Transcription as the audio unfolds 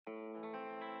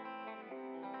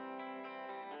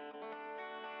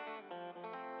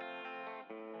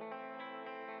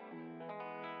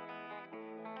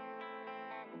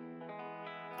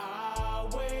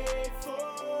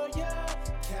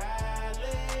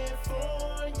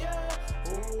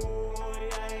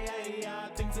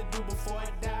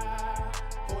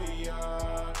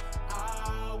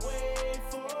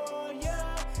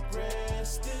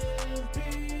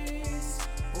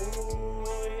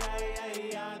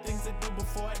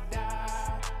before I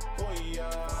die. Oh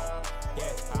yeah,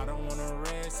 yeah. I don't wanna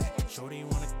rest. Shorty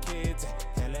want a kids.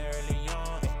 Hella early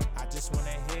on. I just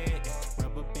wanna hit.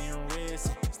 Rubber band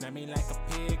wrist. Snap me like a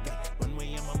pig. One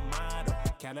way I'm a model.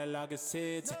 Catalog is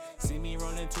hits. See me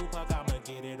rolling Tupac. I'ma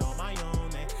get it on my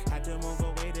own. Had to move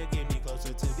away to get me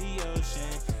closer to the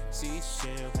ocean. See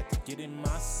chill. Had to get it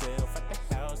myself. At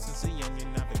the house since a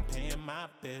youngin'. I've been paying my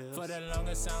bills. For the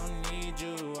longest I don't need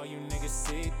you. All you niggas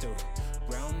see through.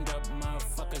 Round up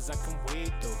motherfuckers I can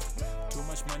wait through. Too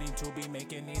much money to be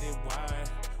making, need it wide.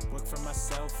 Work for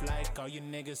myself like all you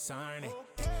niggas aren't it.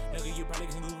 Look at you probably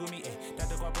can Google me,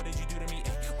 Dr. Guap, what did you do to me,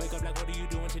 Wake up like, what are you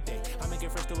doing today? I make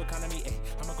it fresh to economy,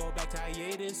 I'ma go back to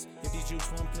hiatus. If these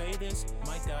youths won't play this,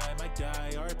 might die,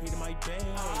 RIP to my baby.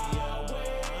 I'll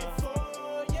wait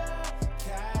for ya,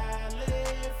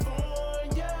 California.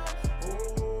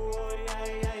 Oh,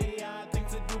 yeah,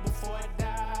 things to do before I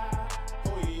die.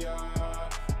 Oh, yeah,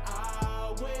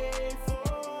 I'll wait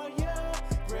for ya,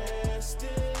 rest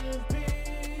in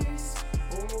peace.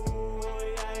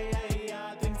 Oh,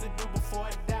 yeah, things to do before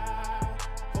I die.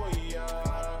 Oh, yeah.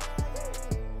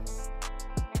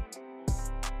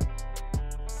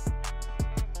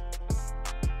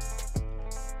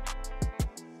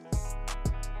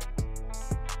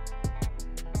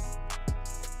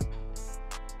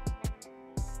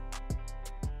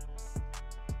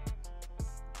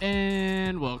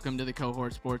 And welcome to the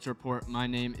Cohort Sports Report. My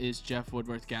name is Jeff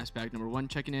Woodworth, gas bag number 1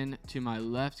 checking in. To my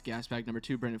left, gas bag number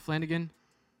 2, Brendan Flanagan.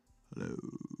 Hello.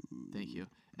 Thank you.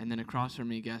 And then across from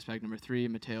me, gas bag number 3,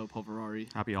 Matteo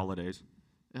Polverari. Happy holidays.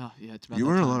 Oh, yeah, it's about You that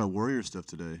wearing a time. lot of Warrior stuff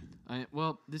today.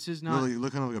 Well, this is not... Really, you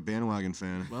look kind of like a bandwagon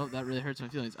fan. Well, that really hurts my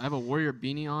feelings. I have a Warrior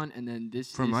beanie on, and then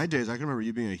this From is... my days, I can remember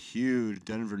you being a huge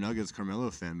Denver Nuggets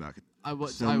Carmelo fan back.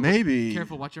 So maybe...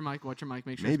 Careful, watch your mic,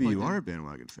 make sure maybe it's you plugged are in. a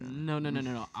bandwagon fan.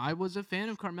 No. I was a fan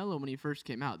of Carmelo when he first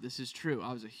came out. This is true.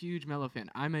 I was a huge Melo fan.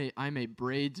 I'm a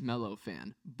Braids Melo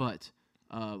fan, but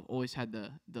always had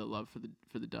the love for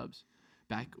the Dubs.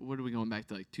 What are we going back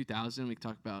to, like 2000? We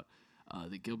talk about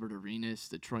the Gilbert Arenas,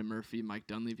 the Troy Murphy, Mike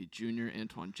Dunleavy Jr.,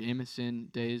 Antoine Jameson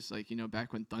days, like,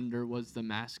 back when Thunder was the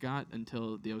mascot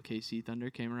until the OKC Thunder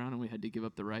came around and we had to give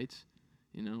up the rights.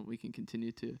 We can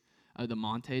continue to the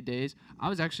Monte days. I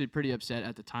was actually pretty upset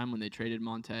at the time when they traded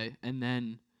Monte, and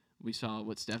then we saw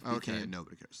what Steph became. Okay,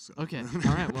 nobody cares. So. Okay,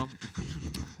 all right, well,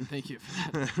 thank you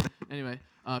for that. Anyway,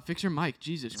 fix your mic,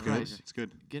 Jesus Christ. It's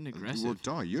good. Getting aggressive. Well,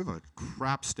 dog, you have a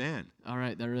crap stand. All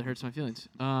right, that really hurts my feelings.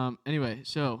 Anyway,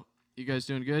 so you guys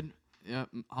doing good? Yeah,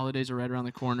 holidays are right around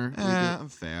the corner. I'm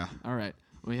fair. All right,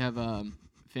 we have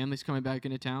families coming back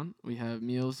into town. We have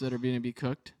meals that are going to be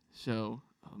cooked, so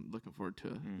I'm looking forward to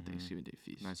a Thanksgiving Day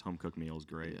feast. Nice home-cooked meals,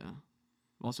 great. Yeah.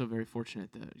 I'm also very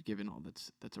fortunate that, given all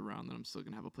that's around, that I'm still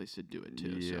going to have a place to do it,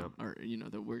 too. Yep. So, or,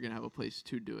 that we're going to have a place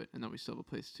to do it, and that we still have a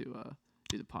place to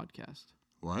do the podcast.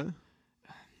 What?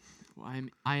 Well,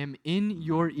 I am in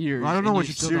your ears. Well, I don't know what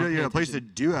you you have a place to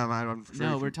do.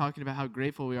 No, we're talking about how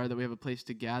grateful we are that we have a place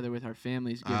to gather with our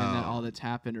families, given that all that's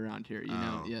happened around here.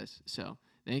 Yes. So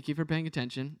thank you for paying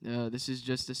attention. This is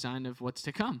just a sign of what's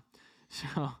to come.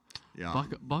 So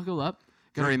buckle up.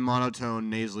 Very monotone,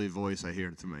 nasally voice I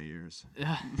hear through my ears.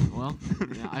 Well,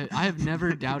 I have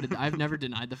never doubted. I've never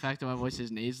denied the fact that my voice is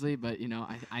nasally, but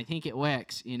I think it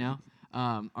works.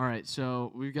 All right,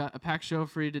 so we've got a packed show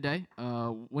for you today.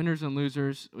 Winners and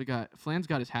losers. We got Flan's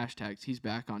got his hashtags. He's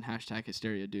back on hashtag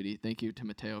Hysteria duty. Thank you to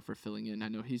Matteo for filling in. I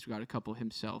know he's got a couple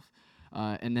himself.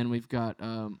 And then we've got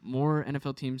more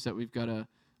NFL teams that we've got to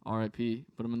RIP,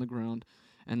 put them on the ground.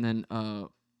 And then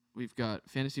we've got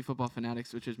Fantasy Football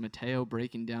Fanatics, which is Matteo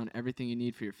breaking down everything you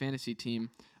need for your fantasy team.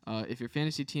 If your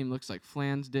fantasy team looks like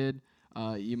Flan's did,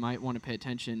 you might want to pay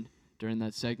attention during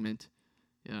that segment.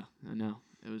 Yeah, I know.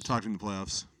 It was talking the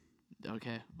playoffs.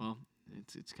 Okay, well,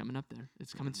 it's coming up there.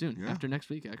 It's coming soon, after next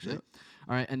week, actually. Yeah.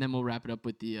 All right, and then we'll wrap it up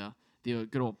with the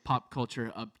good old pop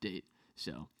culture update.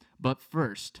 So, but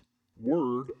first,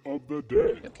 word of the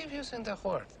day. You keep using that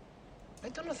word. I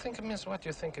don't think it means what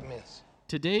you think it means.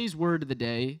 Today's word of the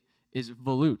day is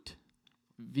volute.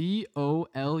 V-O-L-U-T-E.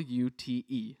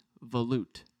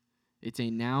 Volute. It's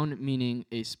a noun meaning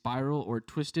a spiral or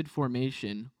twisted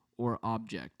formation or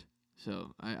object.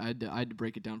 So I had to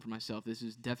break it down for myself. This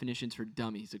is definitions for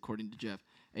dummies, according to Jeff.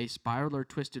 A spiral or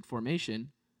twisted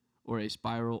formation or a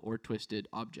spiral or twisted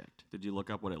object. Did you look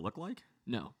up what it looked like?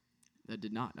 No, I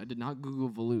did not. I did not Google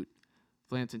volute.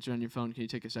 Flan, since you're on your phone, can you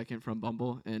take a second from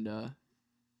Bumble and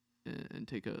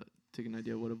take an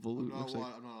idea what a volute looks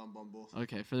like? I'm not on Bumble.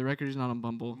 Okay, for the record, he's not on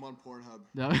Bumble. I'm on Pornhub.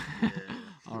 No.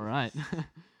 All take.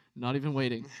 Not even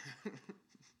waiting.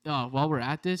 While we're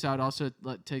at this, I would also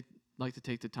like to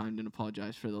take the time to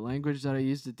apologize for the language that I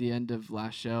used at the end of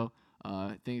last show.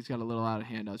 Things got a little out of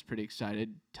hand. I was pretty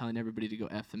excited. Telling everybody to go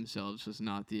F themselves was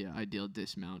not the ideal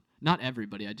dismount. Not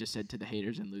everybody. I just said to the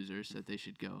haters and losers that they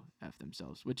should go F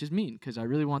themselves, which is mean because I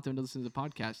really want them to listen to the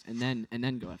podcast and then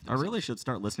go F themselves. I really should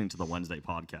start listening to the Wednesday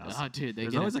podcast. Oh, dude,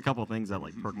 there's always a couple things that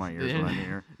like perk my ears when I'm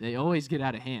here. They always get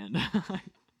out of hand.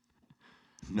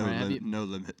 No, Right, no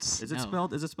limits. Is it No.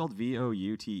 spelled? Is it spelled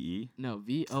Voute? No,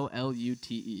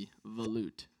 Volute,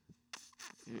 volute.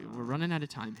 We're running out of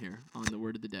time here on the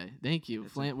word of the day. Thank you.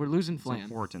 We're losing It's Flan.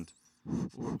 important.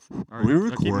 Are we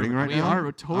recording right We now?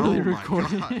 are totally Oh my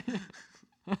recording. God.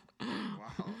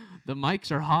 Wow. The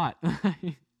mics are hot.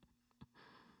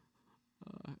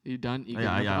 You done? You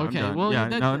Yeah, good? yeah. Okay. I'm done. Well, yeah,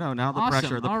 that- no. Now the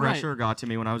awesome. All right. pressure got to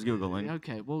me when I was googling.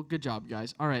 Okay. Well, good job,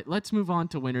 guys. All right. Let's move on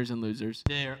to winners and losers.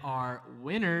 There are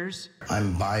winners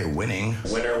I'm by winning.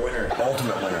 Winner, winner,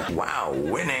 ultimate winner. Wow,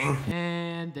 winning.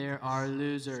 and there are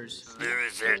losers.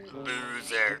 Loser,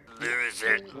 loser,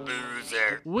 loser,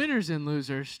 loser. Winners and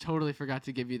losers. Totally forgot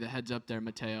to give you the heads up there,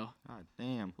 Matteo. God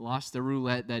damn. Lost the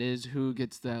roulette. That is who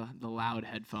gets the loud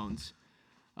headphones.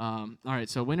 All right,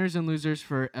 so winners and losers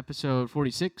for episode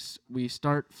 46. We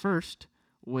start first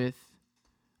with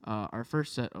our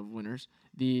first set of winners.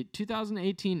 The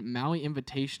 2018 Maui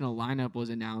Invitational lineup was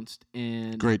announced,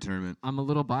 and Great tournament. I'm a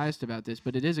little biased about this,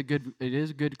 but it is a good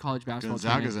college basketball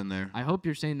Gonzaga's tournament. in there. I hope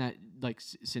you're saying that like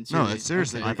sincerely. No, it's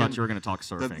seriously. Okay. I thought you were going to talk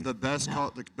surfing. The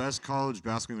best college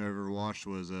basketball I've ever watched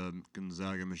was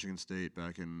Gonzaga, Michigan State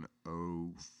back in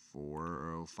 04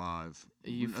 or 05.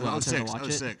 You flew out there to watch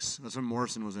it? 06. That's when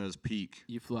Morrison was at his peak.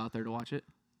 You flew out there to watch it?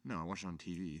 No, I watched it on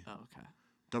TV. Oh, okay.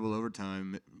 Double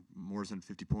overtime, Morrison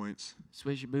 50 points.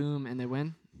 Swish boom, and they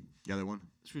win. Yeah, they won.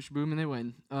 Swish boom and they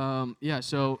win. Yeah,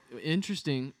 so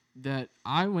interesting that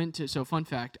I went to. So fun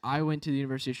fact, I went to the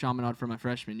University of Chaminade for my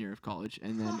freshman year of college,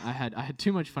 and then I had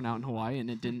too much fun out in Hawaii, and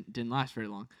it didn't last very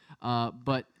long.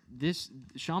 But this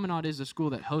Chaminade is a school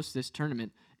that hosts this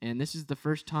tournament, and this is the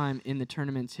first time in the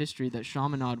tournament's history that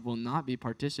Chaminade will not be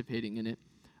participating in it.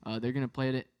 They're gonna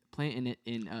play in it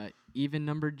in even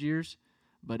numbered years.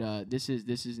 But this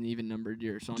is an even numbered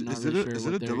year, so I'm not really sure. Is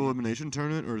it a double elimination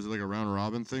tournament, or is it like a round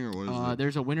robin thing, or what is it?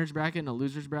 There's a winner's bracket and a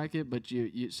loser's bracket, but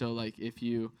you so like if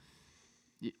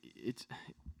it's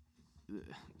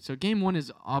so game 1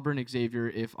 is Auburn Xavier.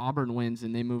 If Auburn wins,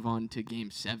 then they move on to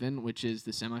game 7, which is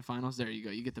the semifinals. There you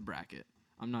go. You get the bracket.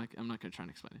 I'm not gonna try and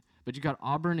explain it. But you got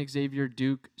Auburn, Xavier,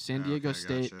 Duke, San Diego Okay,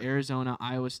 State, gotcha. Arizona,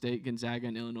 Iowa State, Gonzaga,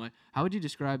 and Illinois. How would you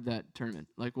describe that tournament?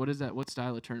 Like, what is that? What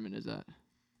style of tournament is that?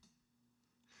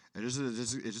 It's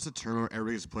just a tournament where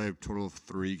everybody gets to play a total of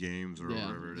 3 games or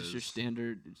whatever it is. It's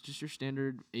just your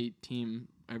standard 8-team.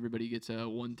 Everybody gets a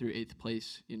 1 through 8th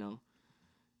place.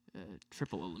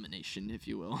 Triple elimination, if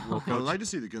you will. I would like to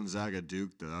see the Gonzaga Duke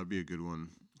though. That would be a good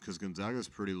one because Gonzaga's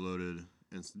pretty loaded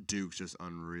and Duke's just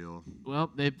unreal.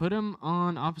 Well, they put them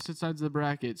on opposite sides of the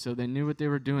bracket, so they knew what they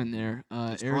were doing there.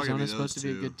 It's probably gonna be Arizona's supposed to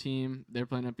be a those good team. They're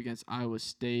playing up against Iowa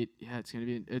State. Yeah, it's gonna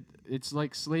be. It's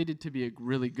like slated to be a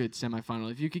really good semifinal.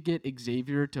 If you could get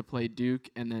Xavier to play Duke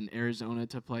and then Arizona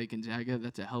to play Gonzaga,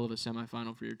 that's a hell of a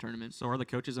semifinal for your tournament. So are the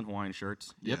coaches in Hawaiian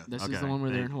shirts? Yep, Yeah. this Okay. is the one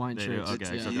where they're in Hawaiian They do, shirts.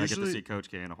 Okay, Yeah. so I get to Usually- see Coach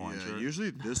K in a Hawaiian shirt. Usually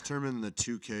this tournament and the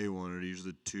 2K one are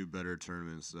usually the 2 better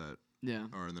tournaments that Yeah.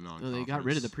 are in the non. So they got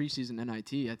rid of the preseason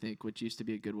NIT, I think, which used to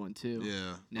be a good one too.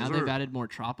 Yeah. Now Those they've are- added more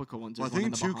tropical ones. Well, I There's one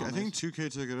in think the 2K, I think Bahamas. 2K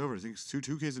took it over. I think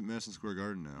 2K's at Madison Square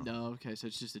Garden now. No, okay, so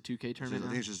it's just a 2K I tournament.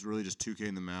 think now? it's just really just 2K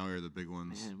and the Maui are the big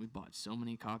ones. Man, we bought so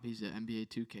many copies of NBA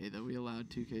 2K that we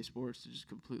allowed 2K Sports to just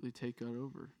completely take that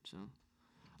over.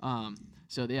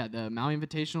 So yeah, the Maui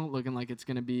Invitational looking like it's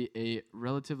going to be a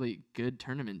relatively good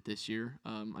tournament this year.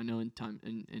 I know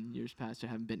in years past they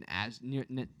haven't been as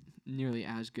nearly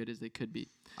as good as they could be.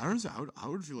 I don't know. I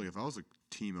would feel like if I was a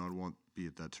team, I would want to be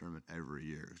at that tournament every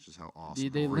year. It's just how awesome.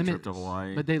 They Hawaii limit, trip to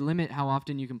Hawaii. but they limit how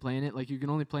often you can play in it. Like you can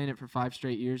only play in it for 5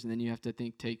 straight years, and then you have to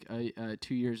take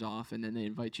 2 years off, and then they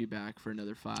invite you back for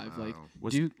another 5. Like Oh.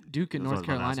 Was- Duke and that's North what I was about to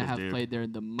Carolina ask, have was Duke. played there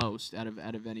the most out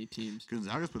of any teams.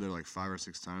 Gonzaga's been there like 5 or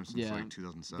 6 times since Yeah, like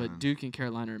 2007. But Duke and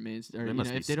Carolina remains. Or, They must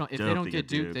be if they don't stoked to get get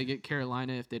Duke, Duke. they get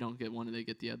Carolina. If they don't get one, they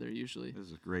get the other usually. This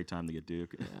is a great time to get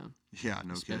Duke. Yeah, yeah,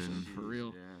 no especially kidding. for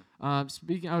real. Yeah.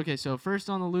 Okay, so first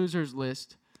on the losers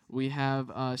list, we have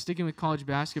sticking with college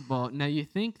basketball. Now you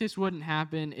think this wouldn't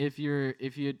happen if your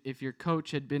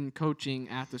coach had been coaching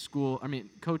at the school. I mean,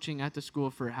 coaching at the school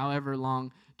for however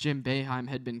long Jim Boeheim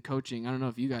had been coaching. I don't know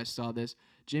if you guys saw this.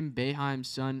 Jim Boeheim's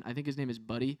son, I think his name is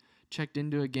Buddy, checked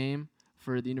into a game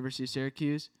for the University of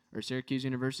Syracuse or Syracuse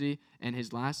University, and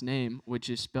his last name, which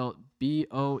is spelled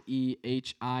Boehiem,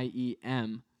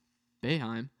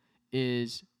 Boeheim,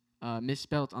 is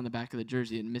misspelt on the back of the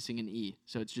jersey and missing an E.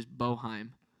 So it's just Boheim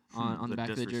on the back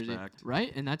of the jersey.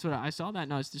 Right? And that's what I saw that,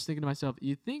 and I was just thinking to myself,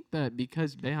 you think that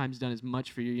because Boeheim's done as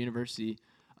much for your university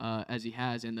as he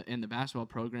has in the basketball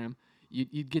program,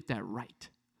 you'd get that right.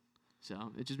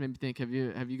 So it just made me think, have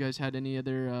you guys had any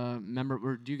other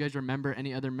or do you guys remember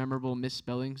any other memorable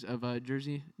misspellings of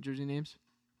jersey names?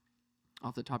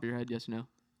 Off the top of your head, yes or no?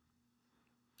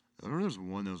 I remember there's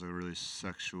one that was like really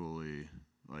sexually,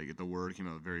 like the word came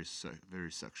out very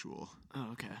sexual.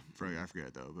 Oh, okay. I forget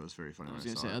it though, but it was very funny. I was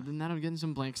gonna say, other than that, I'm getting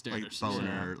some blank stares.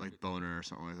 Like boner or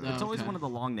something like that. It's always one of the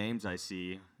long names I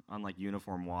see on like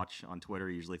Uniform Watch on Twitter.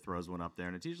 Usually throws one up there,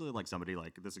 and it's usually like somebody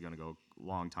like, this is gonna go a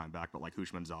long time back, but like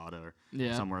Hushmanzada or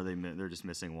somewhere they're just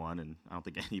missing one, and I don't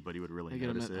think anybody would really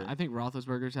notice it. I think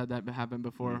Roethlisberger's had that happen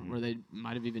before, where they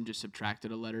might have even just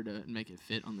subtracted a letter to make it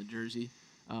fit on the jersey.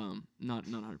 Not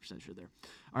 100% sure there.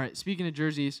 All right, speaking of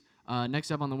jerseys,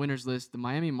 next up on the winners list, the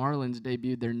Miami Marlins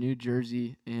debuted their new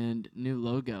jersey and new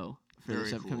logo for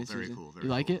this upcoming season. Very cool. You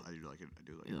like it? I do like it.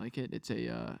 You like it? It's a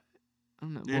I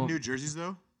don't know. They had new jerseys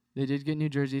though. They did get new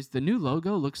jerseys. The new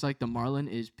logo looks like the Marlin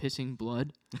is pissing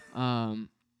blood,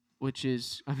 which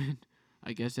is, I mean,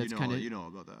 I guess that's kind of you know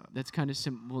about that. That's kind of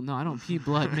well, no, I don't pee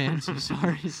blood, man. So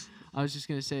sorry. I was just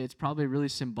gonna say it's probably really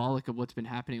symbolic of what's been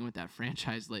happening with that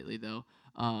franchise lately, though.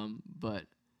 But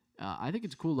I think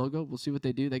it's a cool logo. We'll see what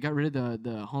they do. They got rid of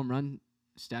the home run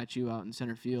statue out in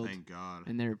center field. Thank God.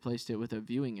 And they replaced it with a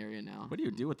viewing area now. What do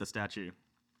you do with the statue?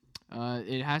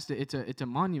 It has to. It's a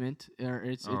monument, or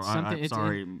it's something.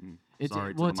 Sorry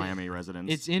to the Miami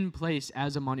residents. It's in place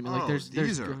as a monument. Like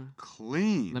these are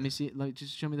clean. Let me see. Like,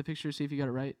 just show me the picture. See if you got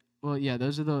it right. Well, yeah,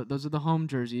 those are the home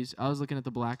jerseys. I was looking at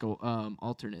the black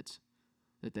alternates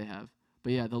that they have.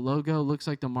 But yeah, the logo looks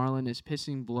like the Marlin is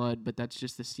pissing blood, but that's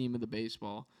just the seam of the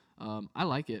baseball. I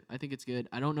like it. I think it's good.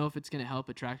 I don't know if it's going to help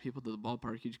attract people to the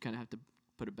ballpark. You just kind of have to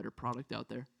put a better product out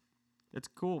there. It's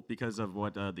cool because of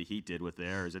what the Heat did with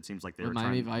theirs. It seems like they were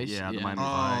Miami trying. Vice. Yeah, the Miami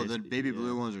Vice. The baby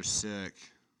blue ones are sick.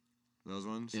 Those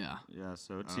ones. Yeah. Yeah.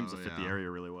 So it seems to fit the area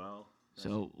really well.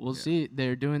 So we'll see.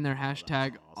 They're doing their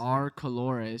hashtag our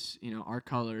colores, our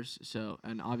colors. So,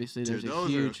 and obviously there's a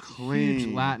huge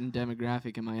Latin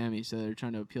demographic in Miami, so they're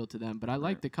trying to appeal to them. But I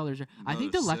like the colors. I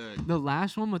think the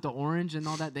last one with the orange and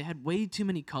all that, they had way too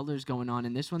many colors going on.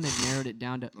 And this one, they've narrowed it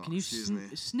down to. Can you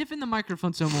sniff in the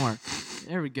microphone some more?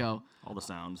 There we go. All the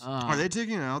sounds. Are they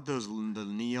taking out the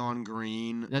neon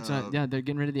green? That's they're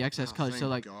getting rid of the excess colors. So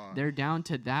like they're down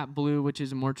to that blue, which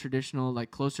is a more traditional, like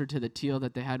closer to the teal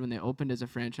that they had when they opened as a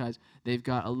franchise. They've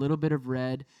got a little bit of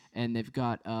red, and they've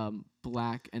got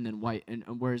black and then white. And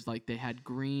whereas like they had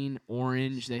green,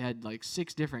 orange, they had like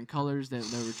 6 different colors that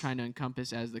they were trying to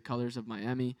encompass as the colors of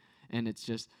Miami. And it's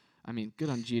just, I mean, good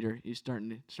on Jeter. He's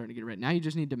starting to get it right. Now you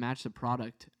just need to match the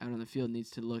product out on the field. It needs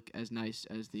to look as nice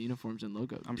as the uniforms and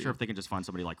logo. I'm sure if they can just find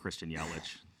somebody like Christian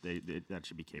Yelich, that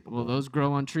should be capable. Well, those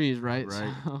grow on trees, right?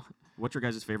 Right. So what's your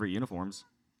guys' favorite uniforms?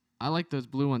 I like those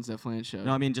blue ones that Flan showed.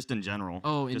 No, I mean just in general.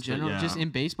 Oh, in general? Just in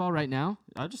baseball right now?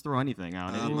 I'll just throw anything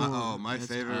out. My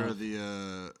favorite are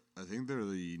the I think they're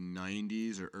the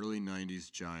 90s or early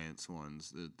 90s Giants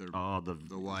ones. They're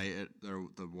the white,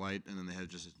 the white, and then they have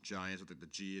just Giants with like the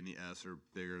G and the S are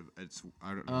bigger. I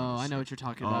don't know. Oh, I know what you're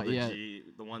talking about. The Yeah, G,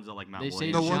 the ones that like Matt They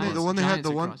say Williams. the one they had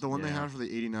Giants they had for the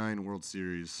 '89 World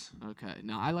Series. Okay.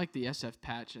 No, I like the SF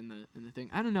patch and the thing.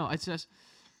 I don't know. It's just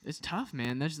it's tough,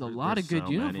 man. There's a lot of good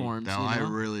uniforms. No, I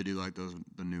really do like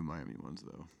the new Miami ones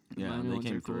though. Yeah, they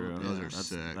came through. Those are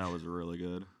sick. That was really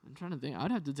good. I'm trying to think.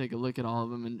 I'd have to take a look at all of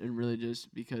them and really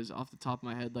just because off the top of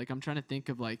my head, like I'm trying to think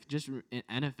of like just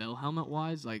NFL helmet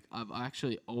wise, like I've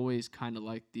actually always kind of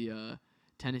liked the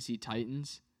Tennessee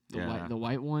Titans, the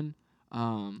white one.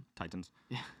 Titans.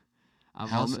 Yeah.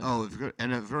 If you're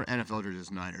NFL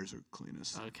jerseys, Niners are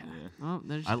cleanest. Okay. Yeah. Well,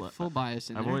 there's full bias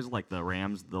in there. I've always liked the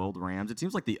Rams, the old Rams. It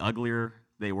seems like the uglier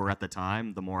they were at the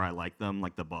time, the more I like them,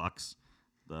 like the Bucks.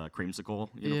 The creamsicle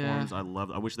uniforms,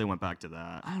 I wish they went back to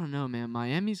that. I don't know, man.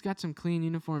 Miami's got some clean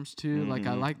uniforms too. Like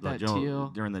I like that teal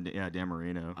during the Dan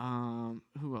Marino.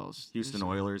 Who else? Houston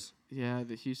Oilers. Yeah,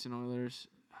 the Houston Oilers.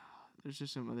 There's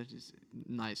just some other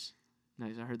nice. I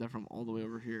heard that from all the way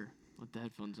over here with the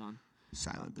headphones on.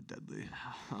 Silent but deadly.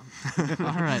 All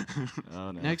right.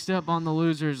 Oh, no. Next up on the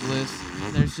losers list,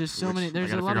 there's just so many.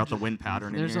 There's I gotta a lot figure of out the wind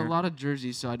pattern. There's a lot of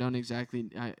jerseys, so I don't exactly.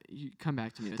 You come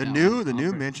back to me. With the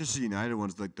new Manchester United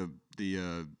ones, like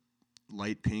the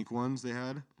light pink ones they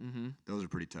had. Mm-hmm. Those are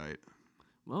pretty tight.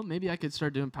 Well, maybe I could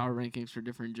start doing power rankings for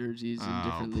different jerseys and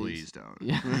different leagues. Please don't.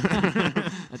 Yeah,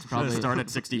 that's probably start at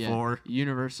 64.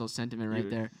 Universal sentiment right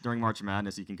there. During March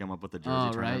Madness, you can come up with a jersey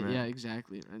Oh, tournament. right, yeah,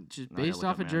 exactly. Just Now based you look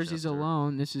off at of jerseys Manchester.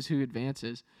 alone, this is who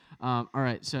advances. All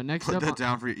right, so next Put up, that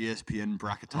down for your ESPN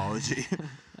bracketology.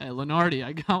 Hey, Lenardi,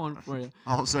 I got one for you.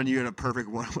 All of a sudden, you get a perfect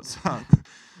one. What's up?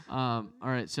 All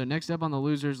right, so next up on the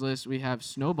losers list, we have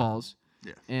Snowballs.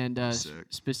 Yeah. And sick.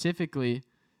 specifically,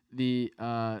 the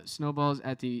snowballs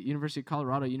at the University of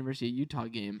Colorado, University of Utah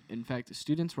game. In fact, the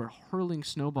students were hurling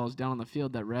snowballs down on the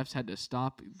field that refs had to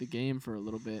stop the game for a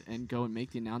little bit and go and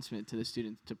make the announcement to the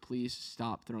students to please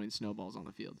stop throwing snowballs on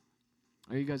the field.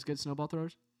 Are you guys good snowball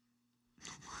throwers?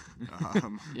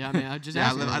 Yeah, I mean, I just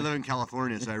asking. I live in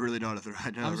California, so I really know how to throw.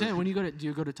 I'm saying, when you do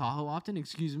you go to Tahoe often?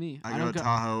 Excuse me. I go to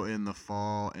Tahoe in the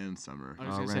fall and summer. I was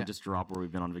We're gonna gonna say- just drop where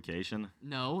we've been on vacation.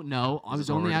 No. I Is was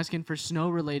it only already- asking for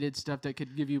snow-related stuff that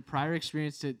could give you prior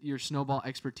experience to your snowball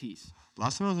expertise.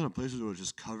 Last time I was in a place that was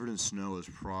just covered in snow was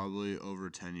probably over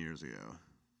 10 years ago.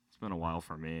 It's been a while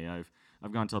for me.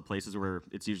 I've gone to places where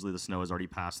it's usually the snow has already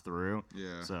passed through.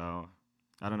 Yeah. So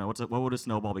I don't know. What would a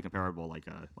snowball be comparable? Like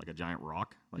a giant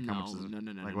rock? Like how much is it? No.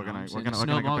 Like no, what can I'm I saying what can a I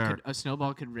snowball compare? a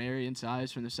snowball could vary in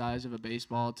size from the size of a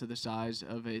baseball to the size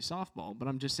of a softball. But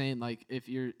I'm just saying, like,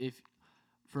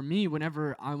 for me,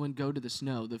 whenever I would go to the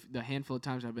snow, the handful of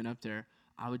times I've been up there,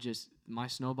 my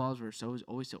snowballs were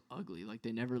always so ugly. Like,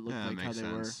 they never looked like how they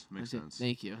were. Makes sense.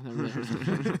 Thank you. That really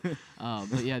hurts.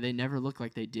 But yeah, they never looked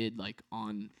like they did like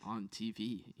on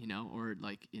TV, or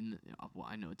like well,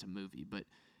 I know it's a movie, but.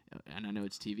 And I know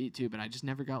it's TV too, but I just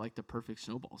never got like the perfect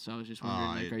snowball. So I was just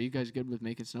wondering, like, are you guys good with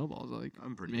making snowballs? Like,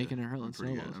 I'm pretty making good. and hurling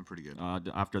snowballs. I'm pretty good.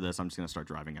 After this, I'm just gonna start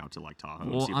driving out to like Tahoe.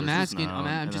 Well, see if I'm there's asking. snow, I'm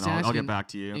and just then asking. I'll get back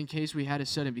to you. In case we had a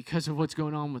sudden, because of what's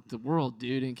going on with the world,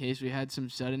 dude. In case we had some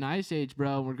sudden ice age,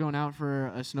 bro. We're going out for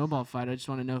a snowball fight. I just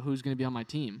want to know who's gonna be on my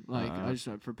team. Like, I just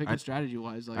for picking strategy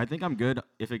wise. Like, I think I'm good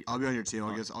if it. I'll be on your team.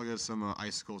 I'll get some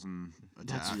icicles and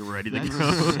attack. You're ready to that's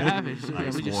go. savage. Yeah,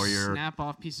 Ice we just warrior. snap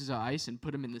off pieces of ice and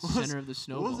put them in the center of the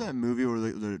snowball. What was that movie where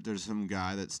there's some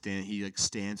guy that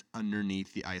stands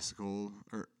underneath the icicle,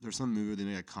 or there's some movie where they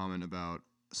make a comment about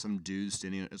some dude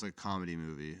standing. It's like a comedy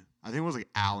movie. I think it was like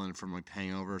Alan from like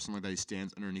Hangover or something like that. He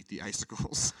stands underneath the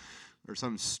icicles, or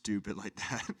something stupid like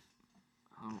that.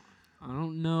 I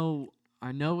don't know.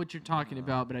 I know what you're talking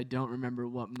about, but I don't remember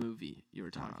what movie you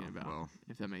were talking about. well,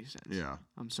 if that makes sense. Yeah.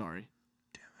 I'm sorry.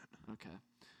 Damn it. Okay.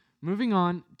 Moving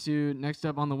on to next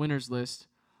up on the winners list.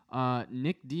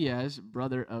 Nick Diaz,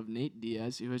 brother of Nate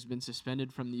Diaz, who has been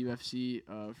suspended from the UFC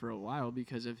for a while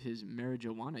because of his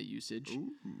marijuana usage,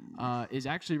 is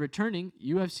actually returning.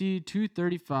 UFC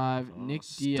 235. Nick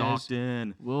Diaz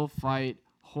will fight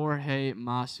Jorge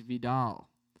Masvidal.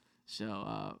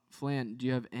 So, Flan, do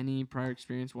you have any prior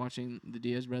experience watching the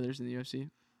Diaz brothers in the UFC?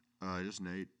 Just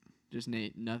Nate. Just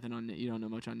Nate. Nothing on Nick. You don't know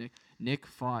much on Nick. Nick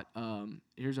fought.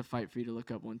 Here's a fight for you to look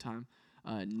up one time.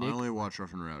 Nick, I only watch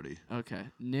Rough and Rowdy. Okay.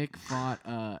 Nick fought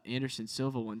Anderson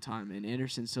Silva one time, and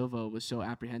Anderson Silva was so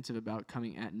apprehensive about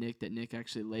coming at Nick that Nick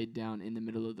actually laid down in the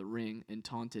middle of the ring and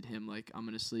taunted him like, I'm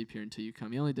going to sleep here until you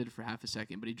come. He only did it for half a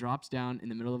second, but he drops down in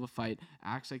the middle of a fight,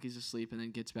 acts like he's asleep, and then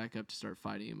gets back up to start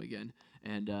fighting him again.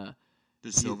 And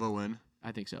Did Silva win?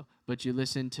 I think so. But you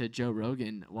listen to Joe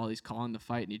Rogan while he's calling the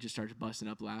fight, and he just starts busting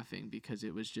up laughing because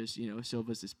it was just,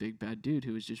 Silva's this big bad dude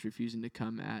who was just refusing to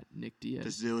come at Nick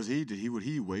Diaz. Would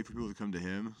he wait for people to come to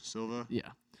him, Silva? Yeah.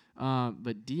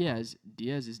 But Diaz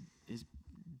is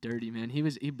dirty, man. He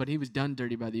was done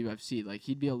dirty by the UFC. Like,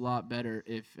 he'd be a lot better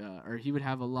or he would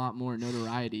have a lot more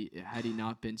notoriety had he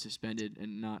not been suspended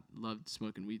and not loved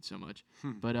smoking weed so much.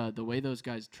 But the way those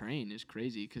guys train is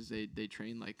crazy because they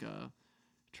train like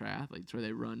triathletes where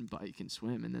they run, bike, and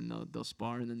swim, and then they'll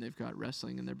spar, and then they've got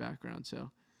wrestling in their background.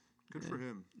 So Good for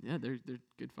him. Yeah, they're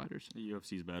good fighters. The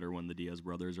UFC's better when the Diaz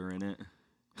brothers are in it.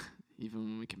 Even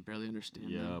when we can barely understand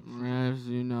Yep.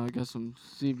 them. I got some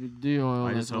CBD oil.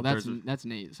 I just hope that's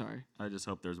Nate. Sorry. I just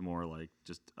hope there's more I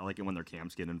like it when their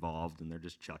camps get involved and they're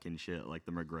just chucking shit. Like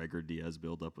the McGregor Diaz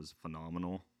buildup was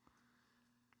phenomenal.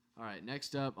 All right,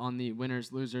 next up on the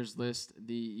winners losers list,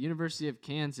 the University of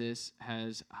Kansas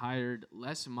has hired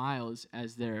Les Miles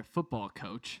as their football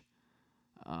coach.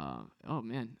 Oh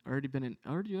man, already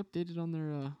updated on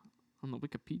their on the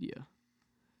Wikipedia.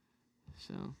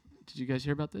 So, did you guys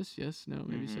hear about this? Yes, no,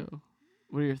 maybe so.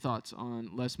 What are your thoughts on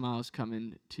Les Miles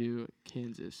coming to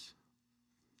Kansas?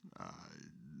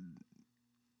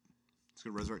 It's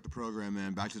gonna resurrect the program,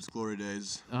 man. Back to its glory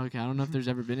days. Okay, I don't know if there's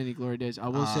ever been any glory days. I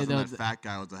will say though, that fat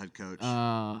guy was the head coach.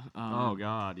 Oh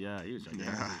God, yeah, he was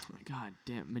gigantic. God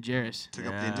damn, Majerus. Took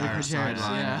up the entire Majerus,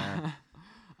 sideline. yeah.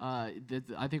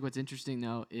 I think what's interesting,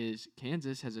 though, is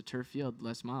Kansas has a turf field.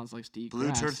 Les Miles likes to eat Blue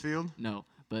grass. turf field? No,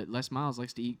 but Les Miles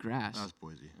likes to eat grass. That's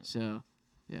Boise. So,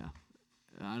 yeah.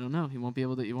 I don't know. He won't be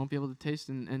able to taste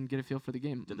and get a feel for the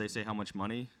game. Did they say how much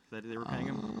money that they were paying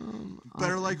him?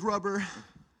 Better like rubber.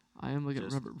 I am looking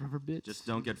at rubber bits. Just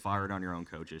don't get fired on your own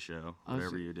coach's show.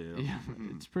 Whatever you do. Yeah,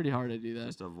 it's pretty hard to do that.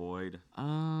 Just avoid.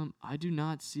 I do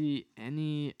not see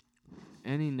any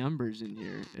numbers in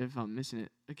here. If I'm missing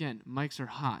it, again, mics are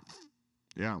hot.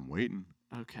 Yeah, I'm waiting.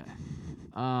 Okay.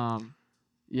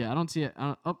 Yeah, I don't see it.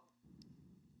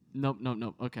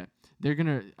 Nope. Okay.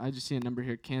 I just see a number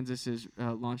here. Kansas has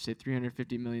launched a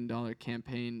 $350 million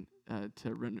campaign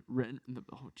to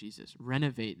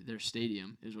renovate their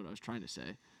stadium, is what I was trying to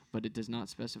say. But it does not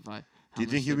specify. Do you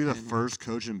think he'll be the first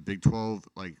coach in Big 12,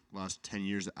 last 10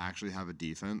 years to actually have a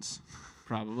defense?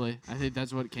 Probably. I think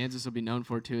that's what Kansas will be known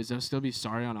for, too, is they'll still be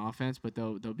sorry on offense, but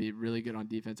they'll be really good on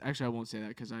defense. Actually, I won't say that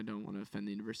because I don't want to offend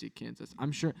the University of Kansas.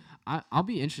 I'm sure I'll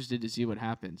be interested to see what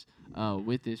happens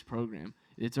with this program.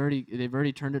 They've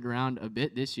already turned it around a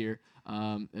bit this year.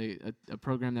 A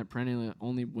program that perennially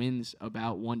only wins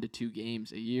about 1 to 2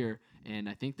 games a year, and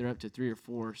I think they're up to 3 or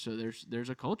 4. So there's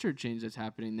a culture change that's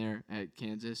happening there at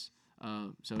Kansas.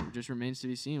 So it just remains to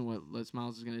be seen what Les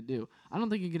Miles is going to do. I don't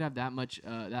think you could have that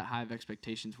high of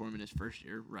expectations for him in his first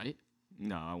year, right?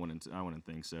 No, I wouldn't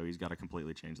think so. He's got to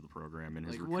completely change the program in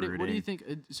his recruiting. What do you think?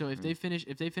 So if they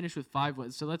finish with 5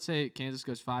 wins, so let's say Kansas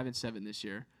goes 5-7 this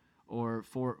year, or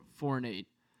 4-8.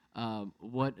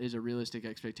 What is a realistic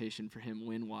expectation for him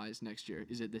win-wise next year?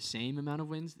 Is it the same amount of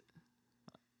wins?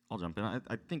 I'll jump in.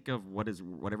 I think of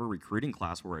whatever recruiting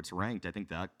class where it's ranked. I think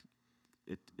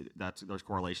there's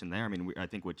correlation there. I mean, I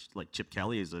think Chip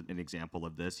Kelly is an example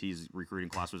of this. His recruiting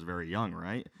class was very young,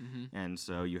 right? Mm-hmm. And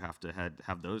so you have to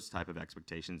have those type of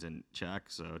expectations in check.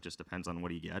 So it just depends on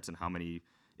what he gets and how many,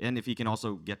 and if he can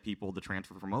also get people to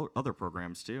transfer from other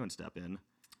programs too and step in.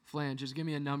 Flan, just give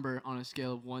me a number on a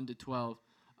scale of 1 to 12.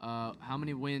 How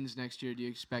many wins next year do you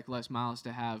expect Les Miles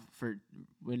to have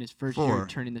in his first 4. year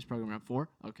turning this program around? 4?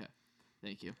 Okay.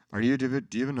 Thank you. Do you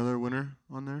have another winner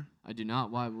on there? I do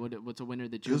not. Why? What's a winner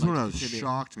that you This would one like to contribute?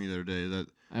 shocked me the other day. That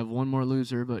I have one more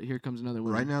loser, but here comes another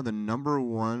winner. Right now, the number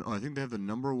one. I think they have the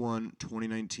number 1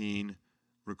 2019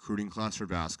 recruiting class for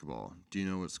basketball. Do you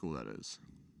know what school that is?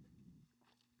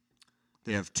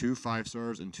 They have 2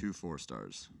 5-stars and 2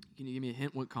 4-stars. Can you give me a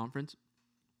hint? What conference?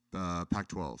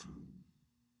 Pac-12.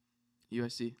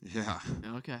 USC. Yeah.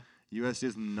 Okay. USC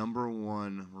is number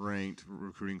 1 ranked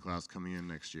recruiting class coming in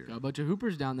next year. Got a bunch of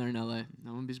hoopers down there in LA. I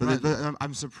wouldn't be But surprised.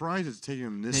 I'm surprised it's taking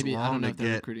them this Maybe, long I don't know to if they're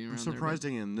get. recruiting around I'm there, surprised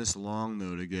taking them this long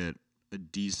though to get a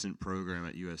decent program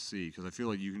at USC because I feel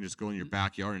like you can just go in your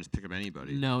backyard and just pick up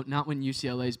anybody. No, not when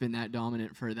UCLA's been that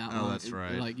dominant for that long. Oh, that's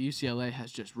right. Like UCLA has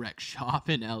just wrecked shop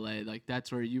in LA. Like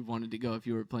that's where you wanted to go if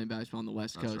you were playing basketball on the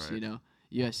West Coast. Right. You know,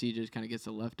 USC just kind of gets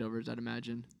the leftovers, I'd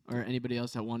imagine, or anybody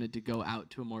else that wanted to go out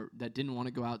to that didn't want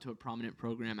to go out to a prominent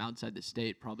program outside the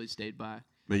state probably stayed by.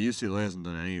 But UCLA hasn't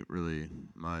done any really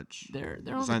much. They're on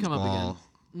the besides come ball. up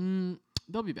again.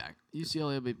 They'll be back.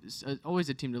 UCLA will be always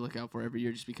a team to look out for every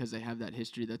year just because they have that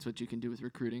history. That's what you can do with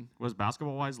recruiting. Was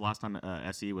basketball-wise last time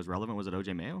SE was relevant? Was it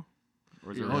OJ Mayo? Or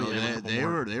was They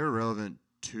were relevant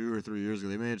 2 or 3 years ago.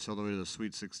 They made it all the way to the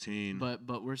Sweet 16.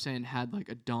 But we're saying had like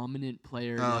a dominant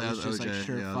player Oh, that was just OJ. like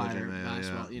surefire OJ Mayo,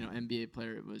 basketball. You know, NBA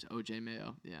player. It was OJ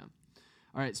Mayo. Yeah.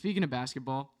 All right. Speaking of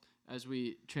basketball, as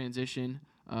we transition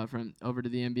from over to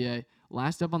the NBA,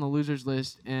 last up on the losers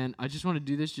list, and I just want to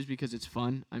do this just because it's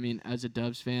fun. I mean, as a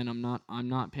Dubs fan, I'm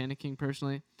not panicking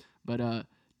personally, but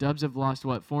Dubs have lost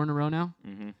 4 in a row now.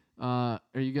 Mm-hmm. Are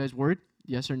you guys worried?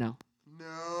 Yes or no?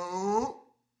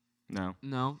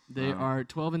 No. They are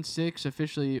 12-6,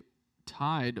 officially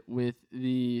tied with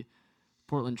the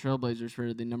Portland Trailblazers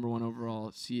for the number 1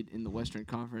 overall seed in the Western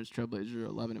Conference. Trailblazers are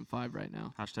 11-5 right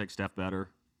now. Hashtag Steph better.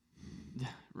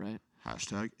 Right.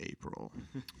 Hashtag April.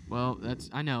 Well,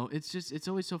 I know. It's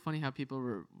always so funny how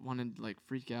people want to like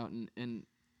freak out and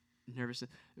nervous.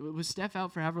 Was Steph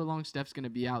out for however long Steph's going to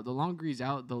be out? The longer he's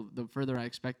out, the further I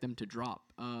expect them to drop.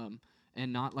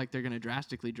 And not like they're going to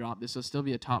drastically drop. This will still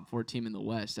be a top 4 team in the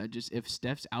West. If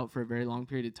Steph's out for a very long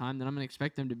period of time, then I'm going to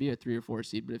expect them to be a 3 or 4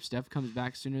 seed. But if Steph comes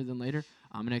back sooner than later,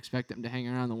 I'm going to expect them to hang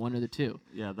around the 1 or the 2.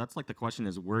 Yeah, that's like the question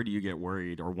is where do you get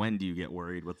worried or when do you get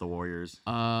worried with the Warriors?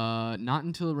 Not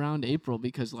until around April,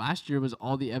 because last year was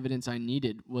all the evidence I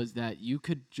needed was that you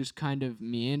could just kind of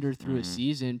meander through a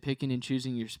season, picking and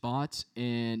choosing your spots,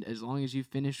 and as long as you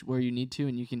finish where you need to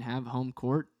and you can have home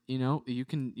court, you know, you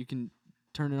can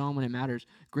turn it on when it matters.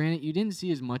 Granted, you didn't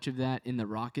see as much of that in the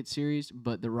Rockets series,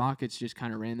 but the Rockets just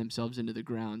kind of ran themselves into the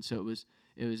ground. So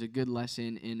it was a good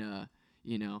lesson in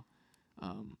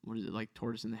what is it, like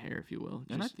tortoise in the hair, if you will.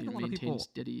 And just I think a lot of maintain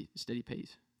people steady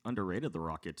pace. Underrated the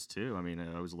Rockets too. I mean,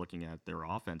 I was looking at their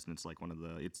offense, and it's like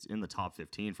it's in the top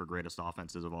 15 for greatest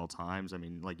offenses of all times. I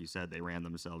mean, like you said, they ran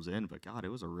themselves in, but God, it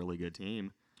was a really good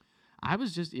team. I'm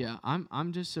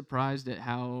just surprised at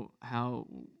how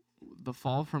the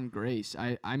fall from grace.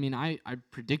 I mean, I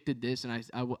predicted this, and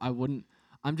I wouldn't.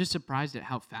 I'm just surprised at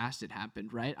how fast it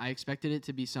happened, right? I expected it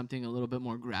to be something a little bit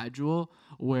more gradual,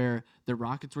 where the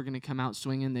Rockets were going to come out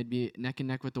swinging. They'd be neck and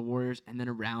neck with the Warriors, and then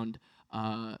around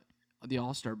the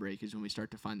All-Star break is when we start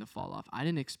to find the fall off. I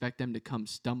didn't expect them to come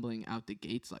stumbling out the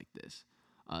gates like this.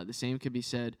 The same could be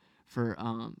said for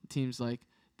teams like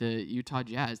the Utah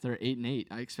Jazz. They're 8-8.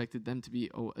 I expected them to be.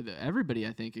 Everybody,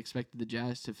 I think, expected the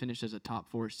Jazz to finish as a top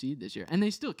 4 seed this year, and they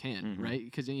still can, right?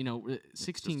 Because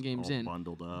 16 games in,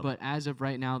 bundled up. But as of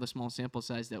right now, the small sample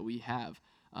size that we have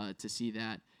to see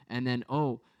that, and then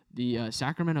the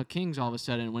Sacramento Kings, all of a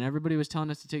sudden, when everybody was telling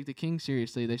us to take the Kings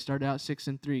seriously, they started out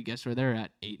 6-3. Guess where they're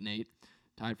at? 8-8,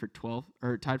 tied for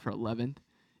 11th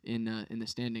in the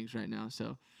standings right now.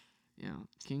 So,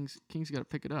 Kings got to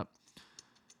pick it up.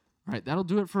 All right, that'll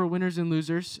do it for winners and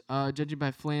losers. Judging by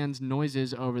Flan's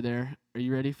noises over there, are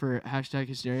you ready for hashtag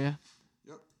Hysteria?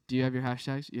 Yep. Do you have your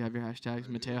hashtags? You have your hashtags.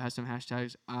 Matteo has some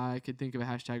hashtags. I could think of a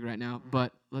hashtag right now,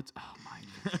 but let's. Oh my!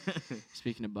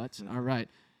 Speaking of butts, all right.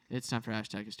 It's time for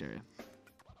hashtag Hysteria.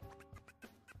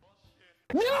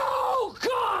 No,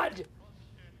 God!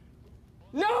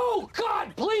 No,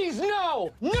 God, please,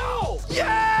 no! No!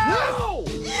 Yeah! No!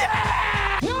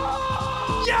 Yeah!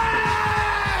 No!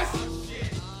 Yes!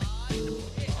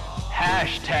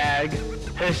 Hashtag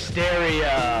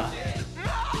Hysteria.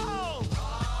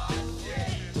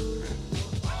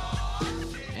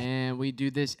 And we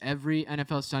do this every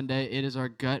NFL Sunday. It is our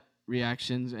gut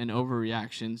reactions and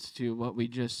overreactions to what we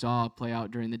just saw play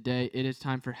out during the day. It is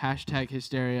time for hashtag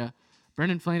Hysteria.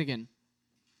 Brendan Flanagan,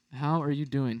 how are you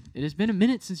doing? It has been a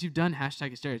minute since you've done hashtag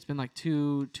Hysteria. It's been like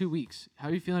two weeks. How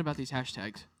are you feeling about these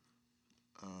hashtags?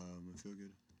 I feel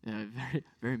good. Yeah, very,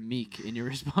 very meek in your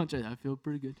response. I feel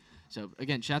pretty good. So,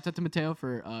 again, shouts out to Matteo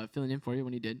for filling in for you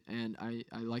when he did. And I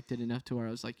liked it enough to where I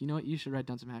was like, you know what? You should write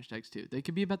down some hashtags, too. They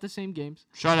could be about the same games.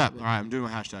 Shut up. All right, I'm doing my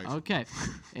hashtags. Okay.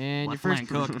 And your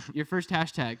first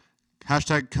hashtag.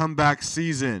 Hashtag comeback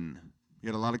season. We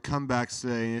got a lot of comebacks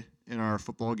today in our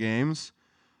football games.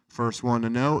 First one to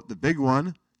note, the big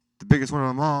one, the biggest one of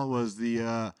them all, was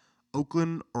the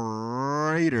Oakland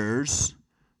Raiders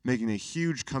making a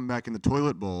huge comeback in the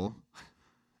toilet bowl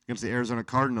against the Arizona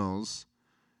Cardinals.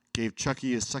 Gave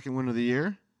Chucky his second win of the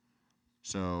year.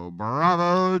 So,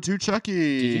 bravo to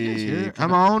Chucky. Did you guys hear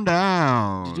Come on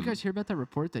down. Did you guys hear about that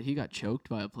report that he got choked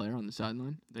by a player on the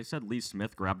sideline? They said Lee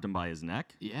Smith grabbed him by his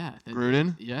neck. Yeah.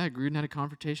 Gruden? Yeah, Gruden had a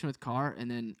confrontation with Carr, and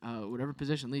then whatever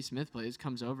position Lee Smith plays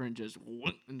comes over and just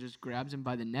grabs him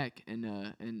by the neck,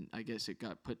 and I guess it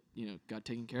got got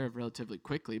taken care of relatively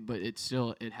quickly, but it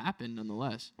happened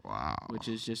nonetheless. Wow. Which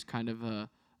is just kind of a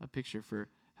picture for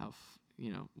how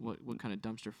what kind of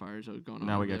dumpster fires are going on.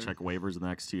 Now we got to check waivers in the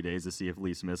next 2 days to see if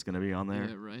Lee Smith's going to be on there.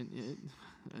 Yeah, right. Yeah,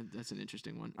 that's an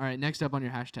interesting one. All right, next up on your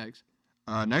hashtags.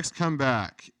 Next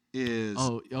comeback is...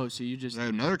 Oh, so you just...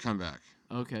 Another comeback.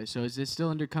 Okay, so is this still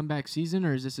under comeback season,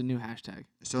 or is this a new hashtag?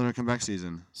 Still under comeback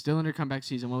season. Still under comeback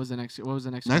season. What was the next?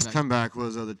 Next comeback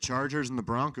was the Chargers and the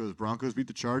Broncos. Broncos beat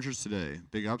the Chargers today.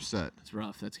 Big upset. It's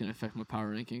rough. That's gonna affect my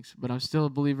power rankings. But I'm still a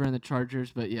believer in the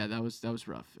Chargers. But yeah, that was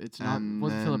rough. It's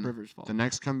wasn't Phillip Rivers' fault. The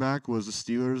next comeback was the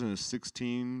Steelers and a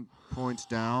 16 points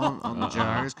down on the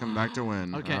Jags. Come back to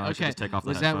win. Okay. Just take off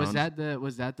the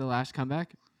was that the last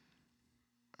comeback?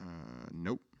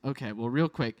 Nope. Okay, well, real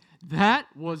quick, that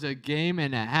was a game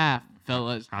and a half,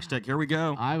 fellas. Hashtag here we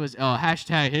go.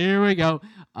 Hashtag here we go.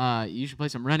 You should play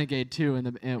some Renegade too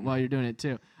while you're doing it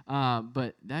too.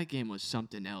 But that game was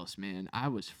something else, man. I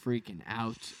was freaking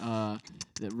out.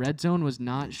 The red zone was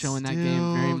not showing that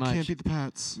game very much. Can't beat the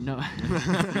Pats. No.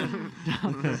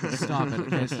 Stop it.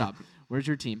 Okay, stop. Where's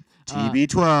your team?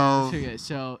 TB12. Okay,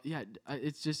 so yeah,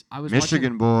 it's just I was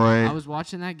Michigan boy. I was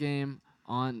watching that game.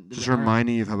 Just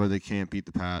reminding you of how they can't beat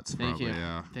the Pats. Thank you.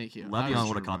 Yeah. Thank you. Le'Veon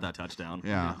would have caught that touchdown.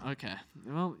 Yeah. Okay.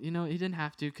 Well, he didn't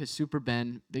have to because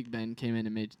Big Ben came in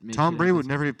and made Tom Brady would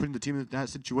never have put the team in that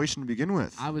situation to begin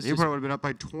with. They probably would have been up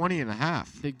by 20 and a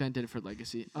half. Big Ben did it for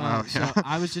legacy. Yeah.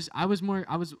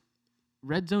 So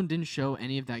Red Zone didn't show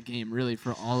any of that game really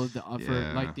for all of the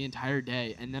for like the entire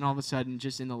day, and then all of a sudden,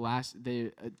 just in the last,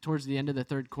 towards the end of the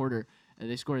third quarter,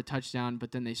 they scored a touchdown,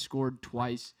 but then they scored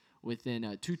twice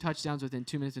within 2 touchdowns within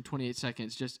 2 minutes and 28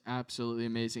 seconds. Just absolutely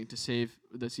amazing to save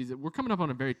the season. We're coming up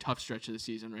on a very tough stretch of the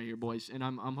season right here, boys, and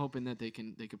I'm hoping that they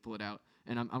can pull it out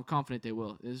and I'm confident they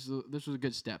will. This was a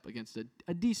good step against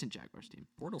a decent Jaguars team.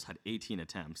 Bortles had 18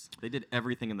 attempts. They did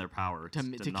everything in their power to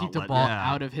not keep the ball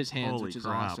out of his hands, Holy which is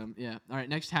crap. awesome. Yeah. All right,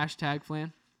 next hashtag,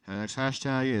 Flan. Next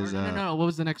hashtag is No. What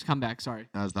was the next comeback? Sorry.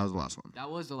 that was the last one. That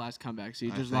was the last comeback, so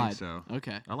you I just think lied. so.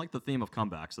 Okay. I like the theme of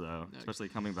comebacks, though, especially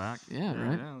coming back. Yeah,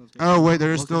 right. that's good. Oh wait,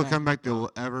 there is Welcome still a back. comeback that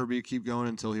will ever keep going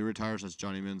until he retires. That's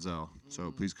Johnny Manziel.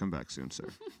 So please come back soon, sir.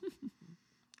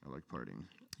 I like partying.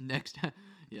 Next.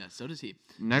 Yeah, so does he.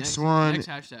 Next one. Next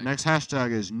hashtag. Next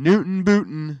hashtag is Newton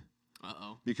bootin'.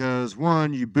 Uh-oh. Because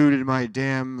one, you booted my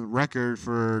damn record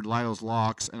for Lytle's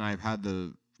locks, and I've had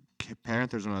the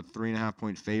Panthers on a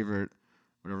 3.5-point favorite,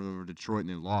 whatever, over Detroit, and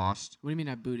they lost. What do you mean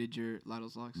I booted your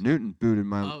Lytle's locks? Newton booted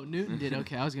my. Oh, Newton did.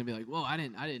 Okay, I was gonna be like, whoa, I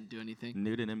didn't do anything.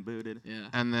 Newton and booted. Yeah.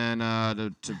 And then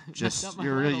to just up my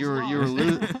you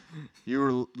Lytle's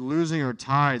were losing or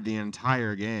tied the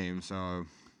entire game. So,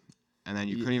 and then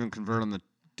you couldn't even convert on the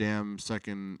damn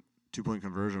second 2-point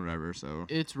conversion, or whatever. So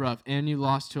It's rough, and you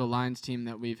lost to a Lions team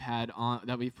that we've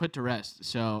put to rest.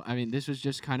 So I mean, this was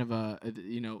just kind of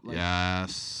like,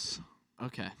 yes.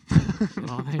 Okay.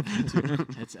 Well,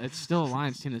 it's still a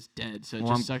Lions team that's dead, so it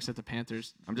just sucks that the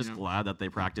Panthers. I'm just glad that they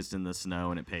practiced in the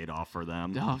snow and it paid off for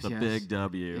them. Oh, the yes. big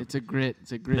W. It's a grit.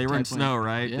 They were They were in snow,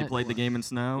 right? Yeah. They played the game in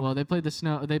snow. Well, they played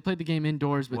the game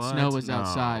indoors, but snow What? was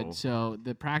outside, No. so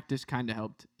the practice kind of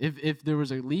helped. If there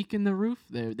was a leak in the roof,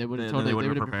 they would have totally they would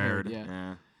have prepared. prepared.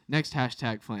 Yeah. Next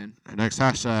hashtag, Flan. Next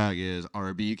hashtag is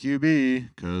RBQB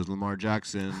because Lamar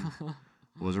Jackson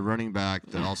was a running back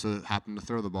that also happened to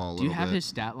throw the ball a Do you little have bit. his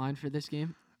stat line for this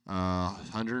game?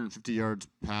 150 yards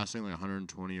passing, like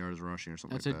 120 yards rushing, or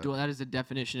something That's like that. that is the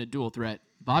definition of dual threat.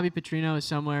 Bobby Petrino is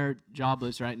somewhere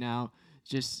jobless right now,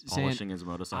 just Polishing saying, his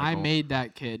motorcycle. I made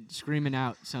that kid, screaming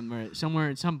out somewhere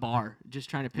in some bar, just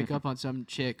trying to pick up on some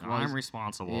chick. I'm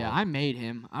responsible. Yeah, I made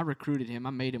him. I recruited him. I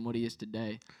made him what he is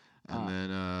today. And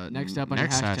then Next up on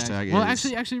next your hashtag. well,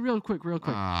 actually, real quick.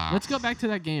 Let's go back to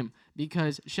that game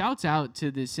because shouts out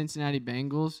to the Cincinnati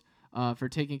Bengals for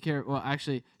taking care. Well,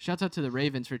 actually, shouts out to the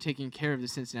Ravens for taking care of the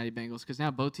Cincinnati Bengals because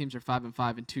now both teams are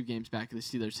 5-5 and 2 games back of the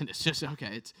Steelers, and it's just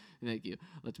okay. Thank you.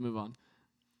 Let's move on.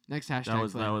 Next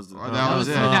hashtag. That was it.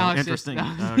 Analysis. Interesting.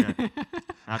 That was- Okay.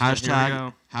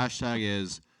 Here Hashtag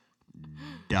is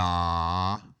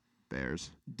Da Bears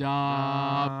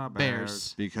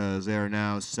Bears. because they are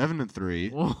now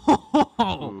 7-3.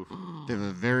 Oh. They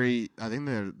have I think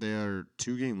they are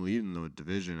 2-game lead in the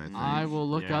division. I think. I will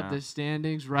look up the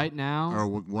standings right now. Or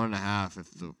 1.5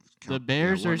 if The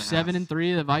Bears are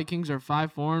 7-3. The Vikings are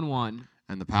 5-4-1.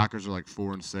 And the Packers are like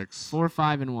 4-6.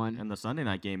 4-5-1. And the Sunday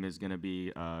night game is going to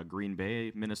be Green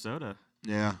Bay, Minnesota.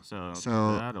 Yeah. So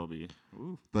that'll be.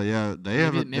 Ooh. But yeah,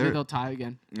 Maybe they'll tie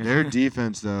again. Their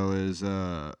defense though is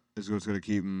what's going to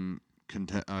keep them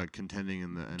contending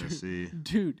in the NFC.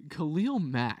 Dude, Khalil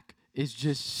Mack is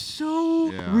just so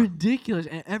Yeah. ridiculous,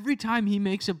 and every time he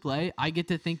makes a play, I get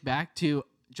to think back to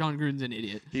John Gruden's an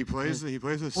idiot. He plays the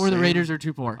Or the Raiders are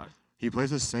too poor. He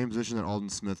plays the same position that Alden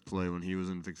Smith played when he was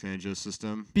in Vic Fangio's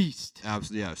system. Beast.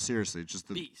 Absolutely, yeah. Seriously, just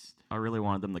the Beast. I really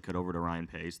wanted them to cut over to Ryan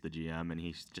Pace, the GM, and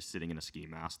he's just sitting in a ski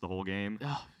mask the whole game.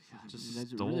 Oh, God, Just that's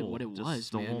stole- really what it just was,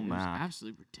 stole man. It was Mack.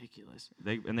 absolutely ridiculous.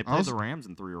 They played Also- the Rams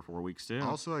in 3 or 4 weeks too.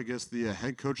 Also, I guess the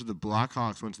head coach of the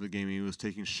Blackhawks went to the game. He was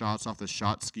taking shots off the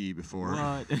shot ski before.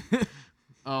 What?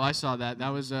 Oh, I saw that. That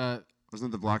was Wasn't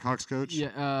it the Blackhawks coach?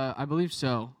 yeah, I believe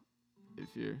so. If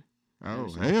you're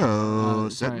Oh, There's- hey-o,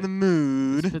 sorry. setting the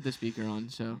mood. let's put the speaker on.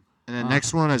 So And then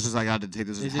next one is just I got to take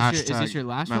this as is hashtag. this your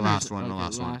last my one? or last is- one. okay, My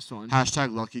last one. last one.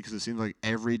 Hashtag lucky because it seems like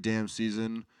every damn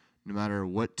season, no matter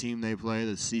what team they play,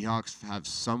 the Seahawks have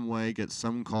some way, get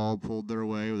some call pulled their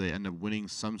way, or they end up winning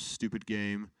some stupid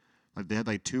game. Like they had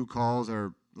like 2 calls,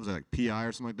 or was it like PI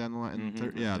or something like that? In the I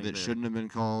think that they- shouldn't have been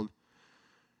called.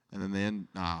 And then they end.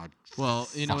 Well,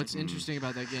 you know what's interesting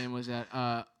about that game was that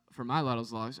for my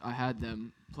Lytle's logs, I had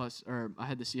them I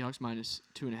had the Seahawks minus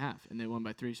 2.5, and they won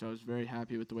by 3. So I was very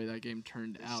happy with the way that game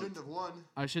turned out. Shouldn't have won.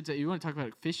 I should say, you want to talk about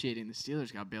officiating, the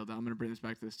Steelers got bailed out. I'm going to bring this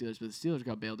back to the Steelers, but the Steelers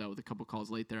got bailed out with a couple calls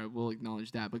late there. I will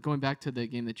acknowledge that. But going back to the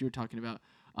game that you were talking about,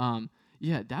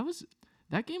 yeah,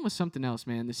 that game was something else,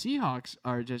 man. The Seahawks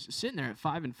are just sitting there at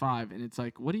 5-5, and it's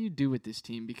like, what do you do with this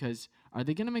team? Because are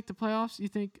they going to make the playoffs, you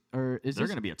think? Or is They're this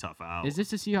going to be a tough out. is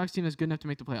this a Seahawks team that's good enough to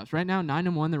make the playoffs? Right now,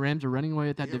 9-1, the Rams are running away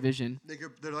with that division.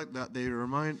 They're like that. They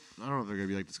remind. I don't know if they're gonna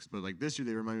be like this, but like this year,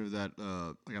 they remind me of that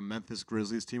like a Memphis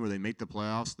Grizzlies team where they make the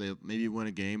playoffs. They maybe win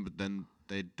a game, but then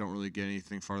they don't really get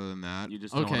anything farther than that. You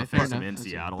just don't Okay, want to fair face them enough. in That's it.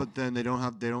 Seattle. But then they don't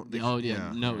have. They don't. They, Oh,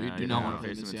 yeah. No, you Yeah, do you not don't want wanna to play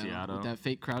face in them in Seattle. With Seattle. that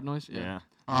fake crowd noise. Yeah.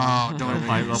 Oh, don't They'll even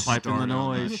pipe- get me they'll pipe in the started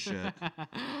on that noise. shit.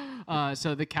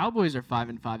 So the Cowboys are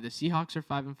 5-5. The Seahawks are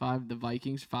 5-5. The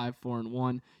Vikings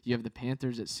 5-4-1. You have the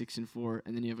Panthers at 6-4,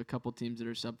 and then you have a couple teams that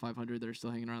are sub 500 that are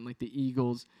still hanging around, like the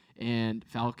Eagles and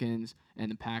Falcons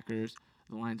and the Packers.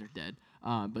 The Lions are dead.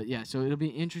 But yeah, so it'll be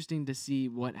interesting to see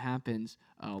what happens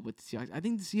with the Seahawks. I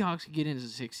think the Seahawks could get in as a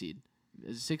 6 seed.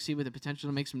 As a 6 seed with the potential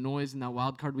to make some noise in that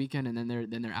wild card weekend, and then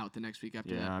they're out the next week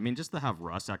after that. Yeah, I mean, just to have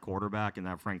Russ at quarterback and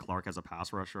that Frank Clark as a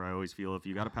pass rusher, I always feel if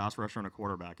you got a pass rusher and a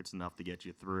quarterback, it's enough to get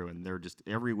you through. And they're just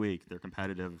every week they're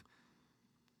competitive.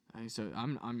 So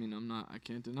I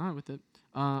can't deny with it.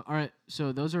 All right,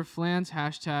 so those are Flan's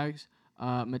hashtags.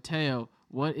 Matteo,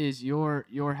 what is your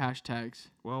hashtags?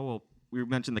 Well, we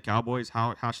mentioned the Cowboys.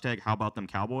 How about them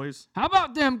Cowboys? How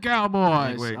about them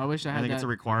Cowboys? I wish I had that. I think it's a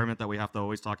requirement that we have to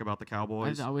always talk about the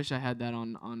Cowboys. I wish I had that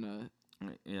on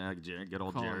yeah, good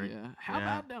old call, Jerry. Yeah. How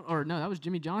about them? Or no, that was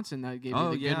Jimmy Johnson that gave me the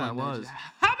good yeah, one. it was.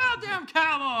 How about them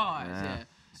Cowboys? Yeah.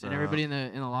 So, and everybody in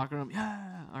the locker room.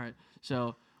 Yeah. All right.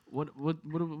 So what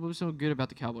was so good about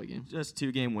the Cowboy game? Just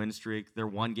 2-game win streak. They're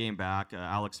 1 game back.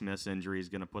 Alex Smith's injury is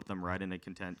going to put them right into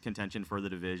contention for the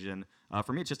division.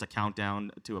 For me, it's just a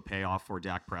countdown to a payoff for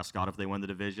Dak Prescott if they win the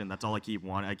division. That's all I keep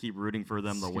wanting. I keep rooting for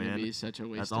them to win. It's going to be such a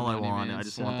waste That's of all money, I want. man. I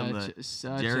just want them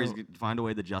to. Jerry's find a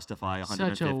way to justify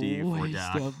 150 for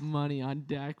Dak. Such a waste of money on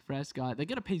Dak Prescott. They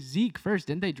got to pay Zeke first.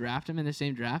 Didn't they draft him in the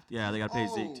same draft? Yeah, they got to pay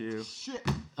Zeke too. Shit.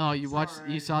 Oh, you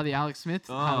saw the Alex Smith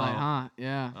highlight, huh?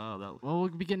 Yeah. Oh, Well, we'll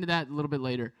be getting to that a little bit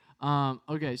later.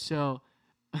 Okay, so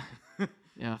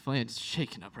yeah, Flan's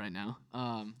shaking up right now.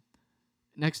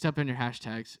 Next up in your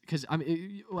hashtags, because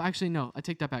actually no, I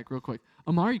take that back real quick.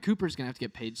 Amari Cooper's gonna have to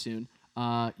get paid soon.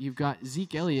 You've got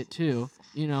Zeke Elliott too.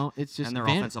 You know, it's just and their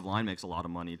offensive line makes a lot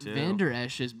of money too. Van Der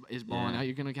Esch is balling out.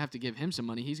 You're gonna have to give him some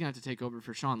money. He's gonna have to take over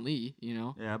for Sean Lee. You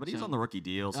know. Yeah, but he's on the rookie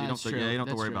deal, so you don't have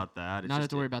to worry about that. Not have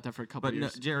to worry about that for a couple of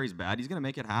years. But Jerry's bad. He's gonna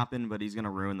make it happen, but he's gonna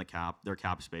ruin their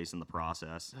cap space in the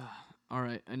process. All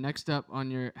right, and next up on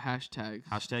your hashtags.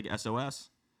 Hashtag SOS.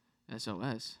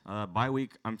 SOS. Bye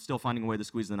week. I'm still finding a way to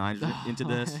squeeze the Niners into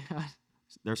this.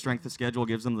 Their strength of schedule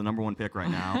gives them the number 1 pick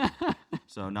right now.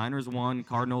 So Niners 1,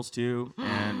 Cardinals 2,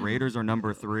 and Raiders are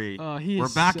number 3. We're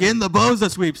back in the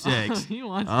Boza sweepstakes.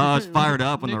 It's fired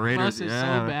up when the Raiders. Is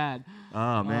so bad.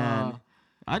 Oh man.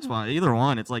 I just want either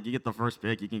one. It's like you get the first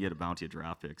pick, you can get a bounty of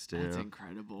draft picks too. That's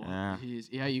incredible. Yeah.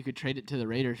 You could trade it to the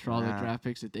Raiders for all the draft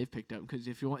picks that they've picked up. Because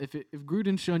if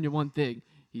Gruden's shown you one thing,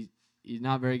 he's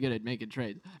not very good at making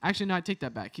trades. Actually, no, I take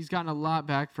that back. He's gotten a lot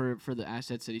back for the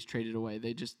assets that he's traded away.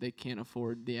 They can't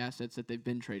afford the assets that they've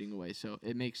been trading away. So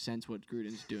it makes sense what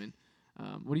Gruden's doing.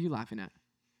 What are you laughing at?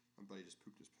 My buddy just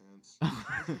pooped his pants.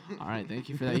 All right, thank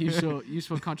you for that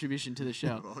useful contribution to the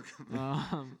show. You're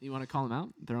welcome. You want to call him out?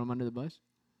 Throw him under the bus?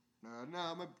 No,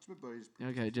 my buddy just pooped.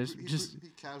 Okay, he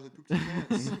casually pooped his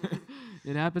pants.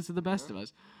 It happens to the best of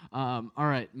us. All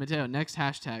right, Matteo, next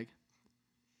hashtag.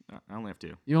 I only have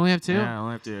 2. You only have 2? Yeah, I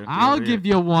only have 2. I'll give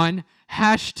you one.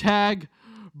 Hashtag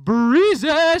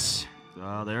Breezes.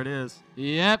 Oh, there it is.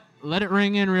 Yep. Let it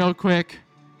ring in real quick.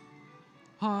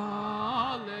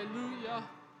 Hallelujah.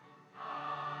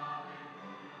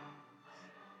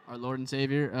 Our Lord and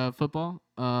Savior of football,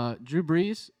 Drew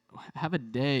Brees, have a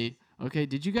day. Okay,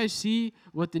 did you guys see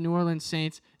what the New Orleans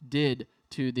Saints did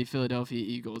to the Philadelphia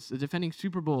Eagles? The defending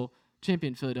Super Bowl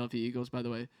champion Philadelphia Eagles, by the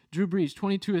way. Drew Brees,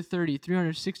 22 of 30,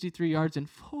 363 yards, and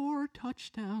 4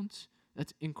 touchdowns.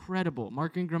 That's incredible.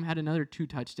 Mark Ingram had another 2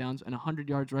 touchdowns and 100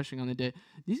 yards rushing on the day.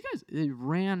 These guys, they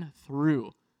ran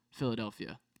through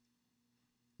Philadelphia.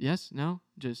 Yes? No?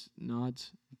 Just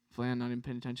nods. Flan not even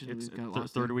paying attention. It's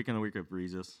third week in a week of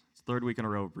Breezes. It's third week in a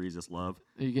row of Breezes love.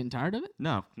 Are you getting tired of it?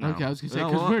 No. Okay, I was going to say,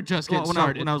 because we're just getting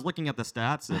started. When I was looking at the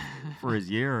stats for his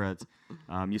year,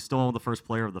 you stole the first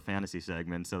player of the fantasy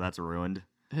segment, so that's ruined.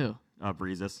 Who?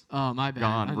 Breezes. Oh, my bad.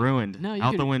 Gone. Ruined. No,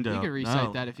 out the window. You can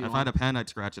recite that if you want. If I had a pen, I'd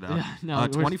scratch it out. Yeah, no,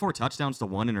 24 touchdowns to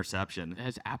 1 interception.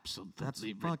 That's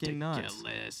absolutely fucking ridiculous.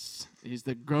 Nuts. He's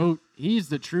the GOAT. He's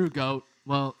the true GOAT.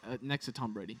 Well, next to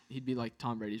Tom Brady. He'd be like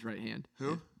Tom Brady's right hand.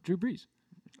 Who? Drew Brees.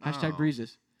 Hashtag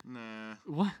Breezes. Nah.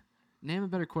 What? Name a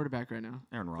better quarterback right now.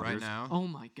 Aaron Rodgers. Right now? Oh,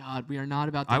 my God. We are not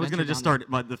about to I was going to just venture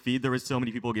start the feed. There was so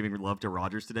many people giving love to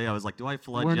Rodgers today. I was like, do I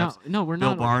flood we're Jeff's not, no, we're Bill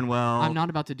not. Barnwell? I'm not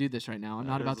about to do this right now. I'm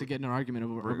not about to get in an argument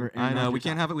over Aaron I know. Rodgers. We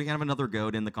can't have another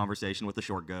goat in the conversation with the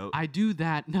short goat. I do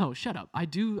that. No, shut up.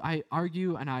 I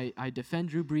argue and I defend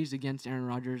Drew Brees against Aaron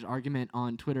Rodgers' argument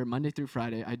on Twitter Monday through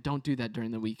Friday. I don't do that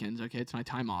during the weekends. Okay, it's my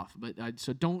time off. But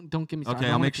so don't get me started. Okay,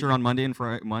 I'll make sure on Monday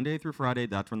through Friday.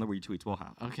 That's when the retweets will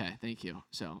happen. Okay, thank you.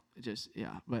 So just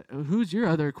but who's your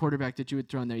other quarterback that you would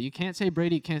throw in there? You can't say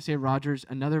Brady, can't say Rodgers.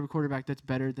 Another quarterback that's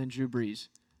better than Drew Brees.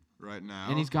 right now.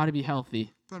 And he's got to be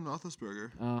healthy. Ben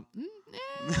Roethlisberger. No.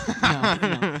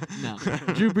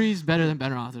 Drew Brees better than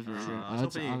Ben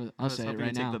Roethlisberger. I'll say it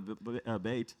right now. Take the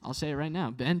bait. I'll say it right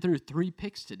now. Ben threw 3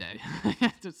 picks today.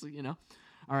 Just, All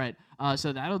right.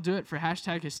 So that'll do it for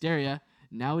 #Hysteria.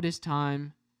 Now it is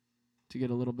time to get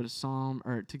a little bit of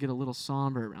somber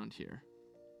around here.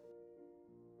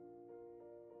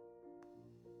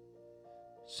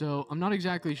 So I'm not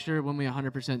exactly sure when we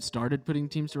 100% started putting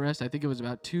teams to rest. I think it was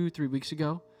about 2-3 weeks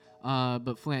ago.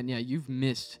 But Flan, yeah, you've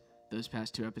missed those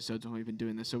past 2 episodes when we've been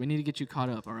doing this. So we need to get you caught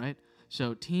up, all right?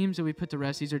 So teams that we put to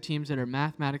rest, these are teams that are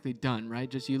mathematically done, right?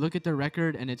 Just you look at their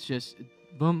record and it's just,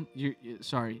 boom,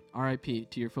 RIP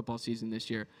to your football season this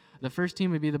year. The first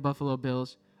team would be the Buffalo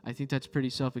Bills. I think that's pretty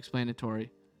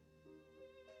self-explanatory.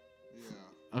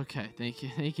 Yeah. Okay, thank you.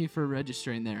 Thank you for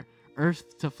registering there.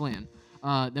 Earth to Flan.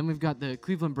 Then we've got the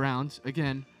Cleveland Browns.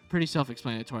 Again, pretty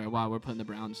self-explanatory. Wow, we're putting the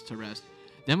Browns to rest.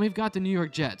 Then we've got the New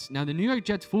York Jets. Now, the New York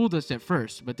Jets fooled us at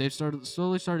first, but they've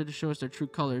slowly started to show us their true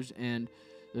colors, and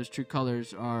those true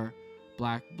colors are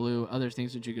black, blue, other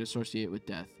things that you could associate with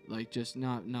death. Like, just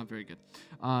not very good.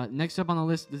 Next up on the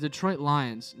list, the Detroit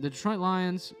Lions. The Detroit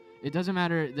Lions, it doesn't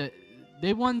matter that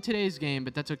they won today's game,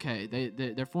 but that's okay.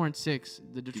 They're 4-6.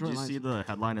 The Detroit Lions. Did you see the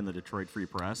headline in the Detroit Free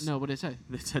Press? No, what did it say?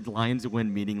 They said Lions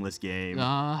win meaningless game.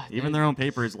 Even their own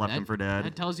papers left them for dead.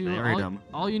 That tells you they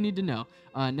all you need to know.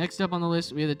 Next up on the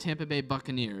list, we have the Tampa Bay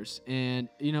Buccaneers. And,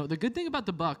 the good thing about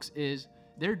the Bucs is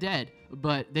they're dead,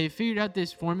 but they figured out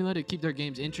this formula to keep their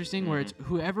games interesting, where it's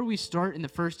whoever we start in the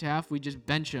first half, we just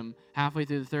bench them halfway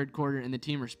through the third quarter, and the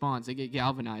team responds. They get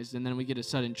galvanized, and then we get a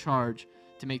sudden charge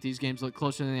to make these games look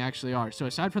closer than they actually are. So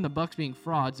aside from the Bucs being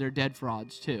frauds, they're dead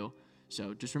frauds too.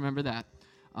 So just remember that.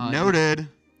 Noted.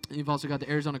 You've also got the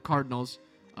Arizona Cardinals.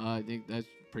 I think that's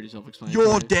pretty self-explanatory.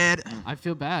 You're dead. I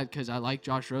feel bad because I like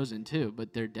Josh Rosen too,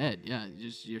 but they're dead. Yeah,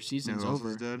 just your season's over. Who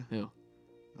else is dead? Who?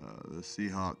 The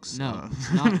Seahawks. No,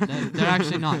 they're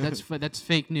actually not. That's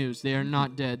fake news. They are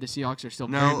not dead. The Seahawks are still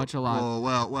very much alive.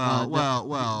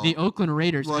 Well. The Oakland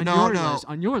Raiders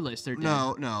on your list, they're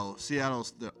dead. No.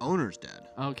 Seattle's the owner's dead.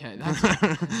 Okay, that's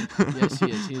yes,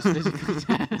 he is. He is physically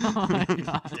dead. Oh my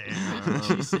God. Damn.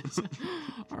 Jesus.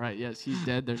 All right, yes, he's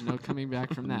dead. There's no coming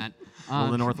back from that. Will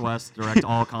the Northwest direct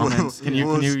all comments? Can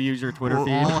you use your Twitter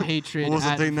feed? All hatred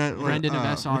at Brendan of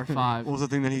SR5. What was the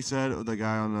thing that he said? The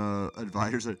guy on the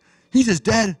Advisor said, "He's as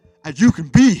dead as you can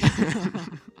be."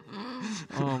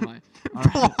 Oh my!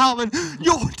 Paul Allen,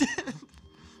 you're dead.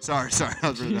 Sorry, I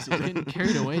was really getting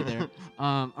carried away there.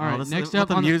 All right, next up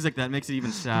the on music that makes it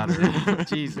even sadder.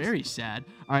 Jeez, very sad.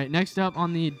 All right, next up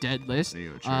on the dead list,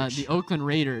 the Oakland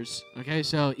Raiders. Okay,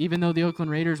 so even though the Oakland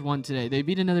Raiders won today, they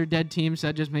beat another dead team, so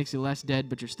that just makes you less dead,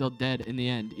 but you're still dead in the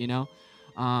end,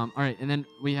 All right, and then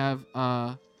we have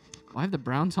I have the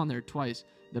Browns on there twice.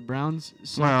 The Browns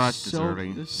suck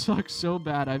suck so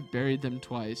bad I've buried them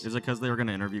twice. Is it because they were going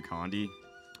to interview Condi?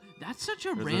 That's such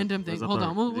a random thing. Hold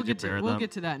on, we'll get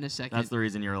to that in a second. That's the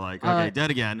reason you're like, okay,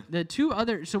 dead again. The two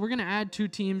other, so we're gonna add 2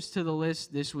 teams to the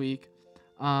list this week.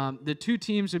 The 2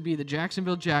 teams would be the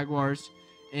Jacksonville Jaguars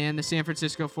and the San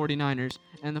Francisco 49ers.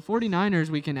 And the 49ers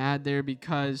we can add there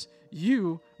because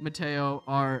you, Matteo,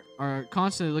 are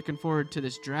constantly looking forward to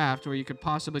this draft where you could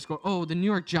possibly score. Oh, the New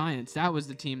York Giants. That was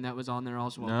the team that was on there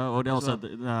also. No, Odell said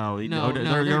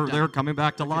they're coming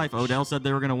back to life. Odell said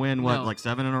they were going to win, like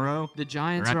 7 in a row? The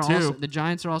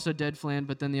Giants are also dead, Flan,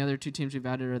 but then the other 2 teams we've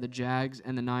added are the Jags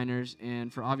and the Niners.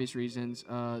 And for obvious reasons,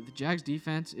 the Jags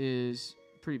defense is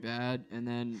pretty bad, and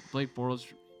then Blake Bortles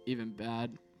even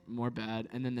more bad,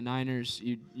 and then the Niners,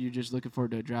 you're just looking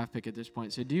forward to a draft pick at this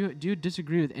point. So do you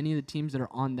disagree with any of the teams that are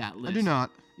on that list? I do not.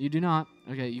 You do not?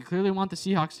 Okay, you clearly want the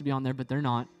Seahawks to be on there, but they're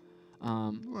not.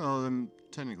 Well, then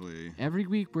technically. Every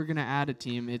week we're going to add a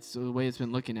team. It's the way it's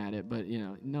been looking at it, but,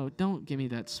 no, don't give me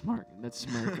that smirk,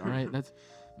 all right? That's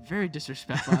very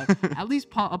disrespectful. At least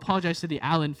apologize to the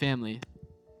Allen family.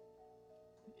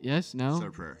 Yes? No? It's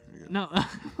our prayer. No.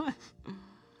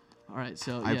 All right,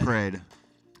 so I prayed.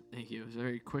 Thank you. It was a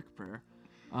very quick prayer.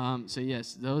 So,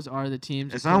 yes, those are the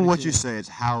teams. It's not what you say. It's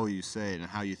how you say it and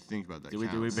how you think about that. Do we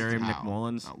bury Nick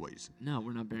Mullins? Not what you say. No,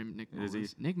 we're not burying Nick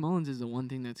Mullins. Nick Mullins is the one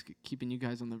thing that's keeping you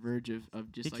guys on the verge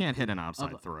of just he can't hit an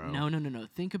outside throw. No.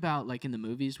 Think about, like, in the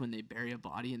movies when they bury a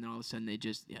body and then all of a sudden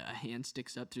a hand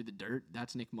sticks up through the dirt.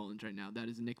 That's Nick Mullins right now. That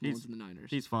is Nick Mullins in the Niners.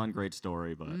 He's fun. Great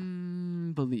story, but...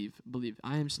 Believe.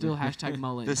 I am still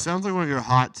 #Mullins. This sounds like one of your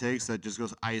hot takes that just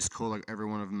goes ice cold like every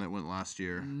one of them that went last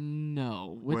year.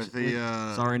 No. With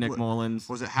the Sorry, Nick Mullins.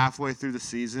 Was it halfway through the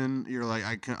season? You're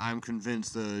like, I'm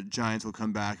convinced the Giants will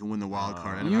come back and win the wild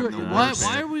card.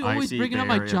 Why are we always bringing up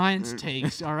my Giants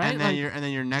takes? All right. And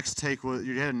then your next take was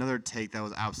you had another take that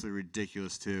was absolutely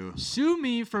ridiculous too. Sue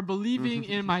me for believing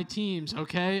in my teams.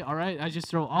 Okay. All right. I just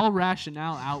throw all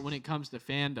rationale out when it comes to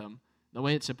fandom, the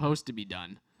way it's supposed to be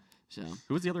done. So.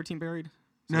 Who was the other team buried?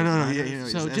 No. Yeah,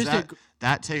 so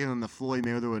that taken on the Floyd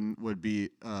Mayweather would be.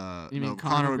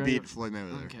 Conor would beat Floyd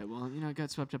Mayweather. Okay, well, it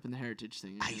got swept up in the heritage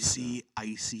thing.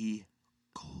 Icy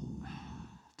cold.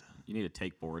 You need a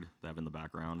take board to have in the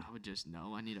background. I would just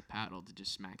know. I need a paddle to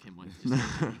just smack him with.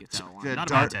 Not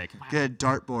a bad take. Get a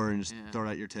dartboard and just throw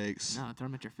out your takes. No, throw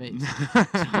them at your face.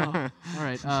 All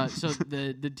right. So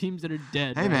the teams that are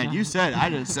dead. Hey, man, you said it. I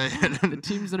didn't say it. The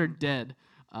teams that are dead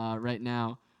right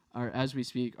now as we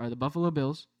speak, are the Buffalo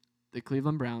Bills, the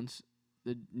Cleveland Browns,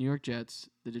 the New York Jets,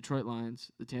 the Detroit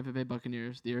Lions, the Tampa Bay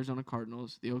Buccaneers, the Arizona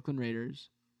Cardinals, the Oakland Raiders,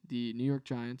 the New York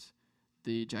Giants,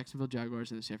 the Jacksonville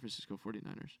Jaguars, and the San Francisco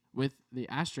 49ers. With the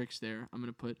asterisk there, I'm going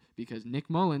to put because Nick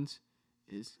Mullins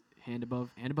is hand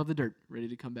above the dirt, ready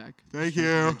to come back. Thank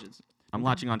you. I'm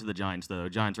latching on to the Giants, though.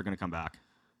 Giants are going to come back.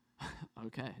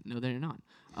 Okay. No, they're not.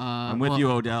 I'm with you,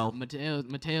 Odell.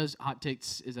 Mateo's hot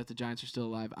takes is that the Giants are still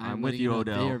alive. I'm with you,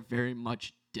 Odell. They are very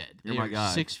much dead. You're my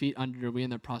guy. 6 feet under. We're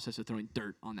in the process of throwing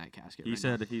dirt on that casket. He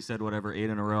said whatever 8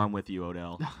 in a row. I'm with you,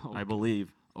 Odell. Okay. I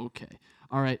believe. Okay.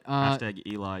 All right. Hashtag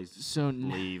Eli's. So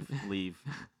leave.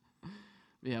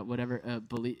 Yeah, whatever.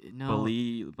 Believe. I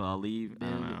don't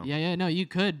know. Yeah. No, you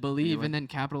could believe and then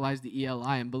capitalize the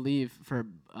ELI and believe for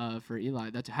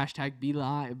Eli. That's a hashtag be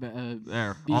live.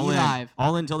 There. Be live.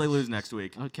 All in until they lose next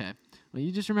week. Okay. Well,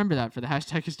 you just remember that for the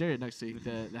hashtag Hysteria next week.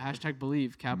 The hashtag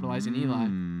believe, capitalizing Eli.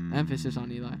 Emphasis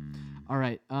on Eli. All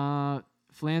right.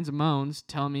 Flans and Moans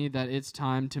tell me that it's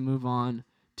time to move on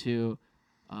to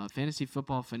Fantasy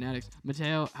Football Fanatics.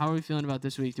 Matteo, how are we feeling about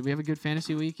this week? Did we have a good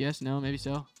fantasy week? Yes? No? Maybe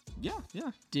so? Yeah.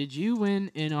 Did you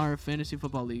win in our fantasy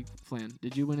football league, Flan?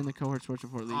 Did you win in the Cohort Sports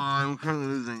Report League? I'm currently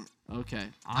losing. Okay.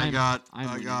 I got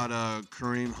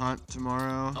Kareem Hunt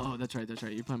tomorrow. Oh, that's right.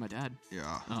 You're playing my dad.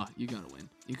 Yeah. Oh, you got to win.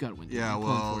 Yeah, I'm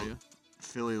well, for you.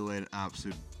 Philly laid an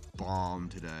absolute bomb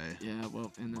today. Yeah,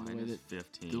 well, and then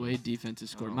 -15. the way defense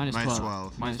is scored. Minus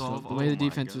 12. Minus 12. The way the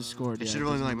defense is scored. It should have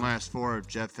only been like -4 if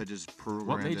Jeff had just programmed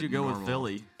What made you go normal. with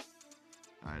Philly?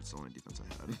 It's the only defense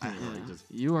I had.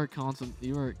 You are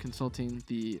consulting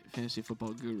the fantasy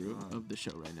football guru of the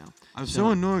show right now. I'm so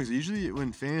annoyed because usually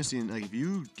when fantasy, if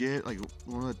you get like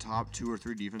one of the top 2 or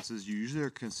 3 defenses, you usually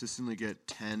consistently get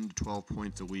 10 to 12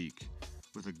 points a week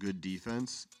with a good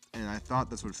defense. And I thought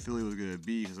that's what Philly was going to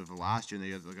be because of the last year. They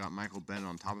got Michael Bennett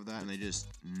on top of that, and they just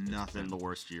nothing. It's been the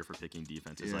worst year for picking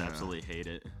defenses. Yeah. I absolutely hate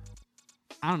it.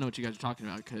 I don't know what you guys are talking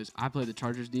about because I played the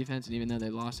Chargers defense, and even though they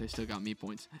lost, they still got me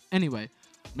points. Anyway,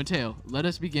 Matteo, let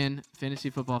us begin Fantasy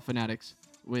Football Fanatics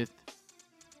with...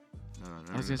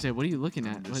 I was going to say, what are you looking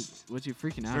at? What's you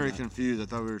freaking out very about? confused. I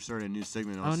thought we were starting a new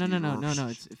segment. Oh, no.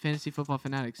 It's Fantasy Football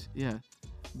Fanatics. Yeah.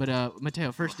 But,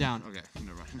 Matteo, first down. Okay,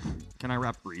 never mind. Can I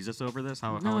wrap Breezes over this?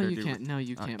 No, you can't. No,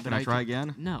 you can't. Can I try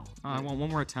again? No. I want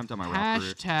one more attempt on my wrap.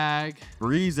 Hashtag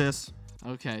Breezes.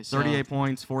 Okay, so 38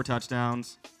 points, 4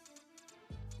 touchdowns.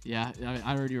 Yeah,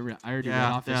 I already read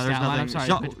off the there's stat line. I'm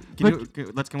nothing.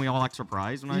 sorry. Can we all act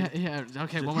surprised when Yeah.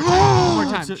 Okay, one more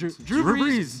time. Drew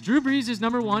Brees. Drew Brees is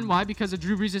number 1. Why? Because of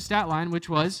Drew Brees' stat line, which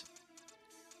was.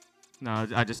 No,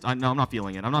 I'm not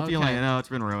feeling it. I'm not feeling it. No, it's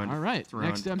been ruined. All right.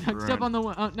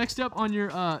 Next up on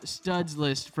your studs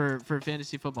list for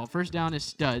fantasy football. First down is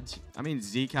studs. I mean,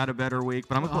 Zeke had a better week,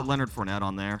 but I'm gonna put Leonard Fournette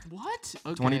on there. What?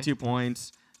 Okay. 22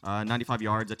 points. 95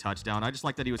 yards, a touchdown. I just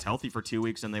like that he was healthy for 2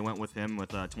 weeks, and they went with him with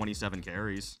 27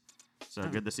 carries. So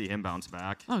good to see him bounce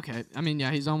back. Okay. I mean, yeah,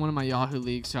 he's on one of my Yahoo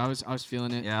leagues, so I was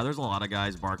feeling it. Yeah, there's a lot of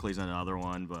guys. Barkley's another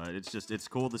one, but it's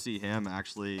cool to see him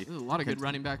actually. There's a lot of good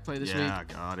running back play this week. Yeah,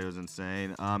 God, it was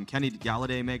insane. Kenny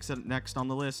Galladay makes it next on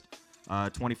the list.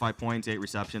 25 points, 8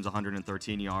 receptions,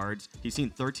 113 yards. He's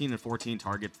seen 13 and 14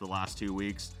 targets the last 2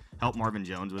 weeks. Helped Marvin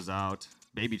Jones was out.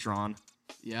 Babytron.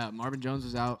 Yeah, Marvin Jones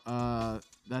was out.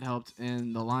 That helped,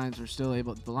 and the Lions were still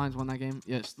able. The Lions won that game.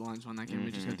 Yes, the Lions won that game. Mm-hmm.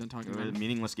 We just got done talking about it.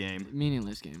 Meaningless game.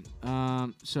 Meaningless game.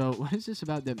 So what is this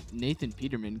about that Nathan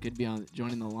Peterman could be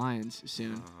joining the Lions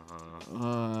soon?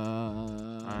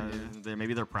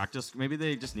 Maybe their practice. Maybe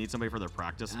they just need somebody for their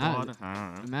practice squad.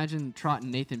 Imagine trotting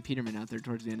Nathan Peterman out there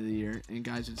towards the end of the year, and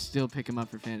guys would still pick him up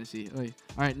for fantasy. Oy.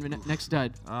 All right, next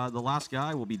stud. The last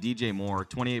guy will be DJ Moore.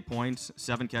 28 points,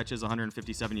 7 catches,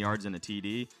 157 yards, and a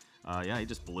TD. Yeah, he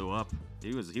just blew up.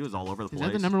 He was all over the place. Is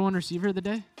that the number 1 receiver of the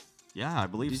day? Yeah, I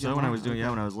believe DJ so. When I Moore? was doing, Okay.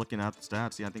 when I was looking at the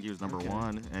stats, yeah, I think he was number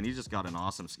 1, and he just got an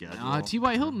awesome schedule.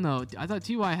 T.Y. Hilton, though. I thought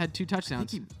T.Y. had 2 I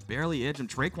touchdowns. think he barely edged him.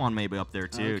 Traquan may be up there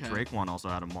too. Okay. Traquan also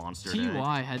had a monster day.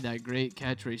 T.Y. had that great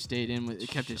catch where he stayed in, with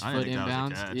kept his I foot didn't in think that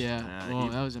was a bounds. catch. Yeah, Yeah, well, he-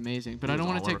 that was amazing. But he I don't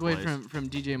was want to all take over away the place. from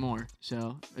DJ Moore.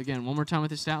 So, again, one more time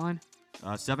with his stat line.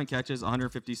 7 catches,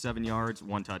 157 yards,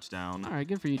 1 touchdown. All right,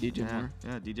 good for you, DJ Yeah, Moore.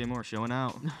 yeah, DJ Moore showing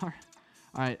out.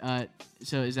 All right,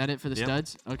 so is that it for the Yep.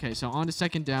 studs? Okay, so on to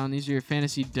second down. These are your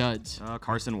fantasy duds.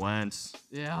 Carson Wentz.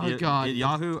 Yeah, oh, God.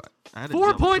 Yahoo. I had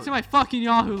 4 points in my fucking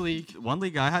Yahoo league. One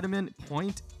league I had him in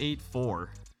 0.84.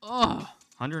 Ugh.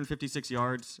 156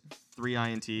 yards, 3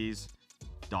 INTs.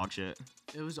 Dog shit.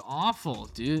 It was awful,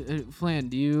 dude. Flan,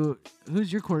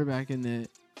 who's your quarterback in the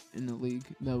league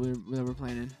that we're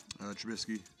playing in?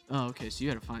 Trubisky. Oh, okay. So you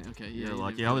had to find. Okay, yeah. You're you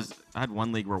lucky. did I that. had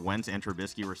one league where Wentz and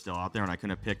Trubisky were still out there, and I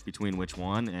couldn't pick between which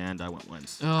one, and I went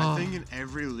Wentz. Oh. I think in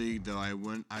every league though,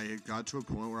 I got to a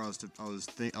point where I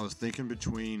was thinking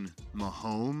between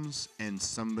Mahomes and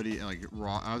somebody like not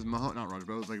Rodgers,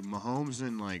 but it was like Mahomes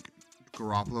and like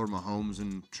Garoppolo or Mahomes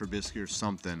and Trubisky or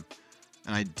something.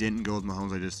 And I didn't go with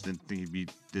Mahomes. I just didn't think he'd be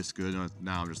this good. And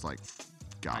now I'm just like,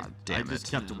 God damn I just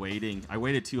it. kept waiting. I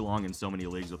waited too long in so many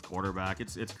leagues with quarterback.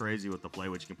 It's crazy with the play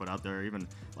which you can put out there. Even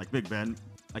like Big Ben,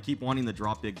 I keep wanting to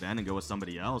drop Big Ben and go with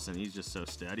somebody else, and he's just so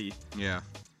steady. Yeah.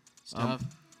 It's tough.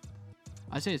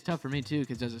 I say it's tough for me too,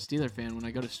 because as a Steeler fan, when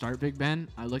I go to start Big Ben,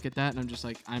 I look at that and I'm just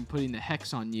like, I'm putting the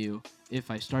hex on you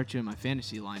if I start you in my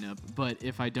fantasy lineup. But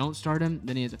if I don't start him,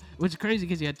 then he has. Which is crazy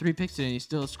because he had 3 picks today and he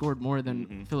still scored more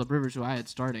than Phillip Rivers, who I had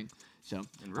starting. So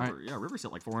And all right. Rivers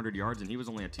hit like 400 yards, and he was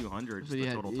only at 200 So he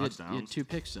had, total he had touchdowns. 2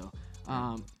 picks though.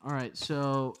 All right.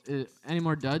 So any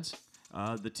more duds?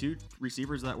 The 2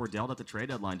 receivers that were dealt at the trade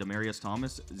deadline, Demaryius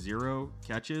Thomas, 0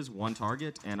 catches, 1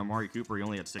 target, and Amari Cooper, he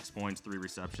only had 6 points, 3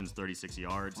 receptions, 36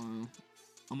 yards.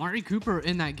 Amari Cooper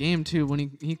in that game too,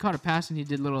 when he caught a pass and he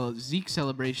did a little Zeke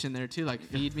celebration there too, like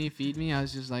feed me, feed me. I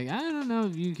was just like, I don't know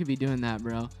if you could be doing that,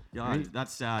 bro. Yeah, Right?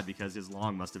 that's sad because his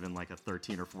long must have been like a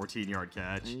 13 or 14 yard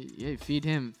catch. Yeah, feed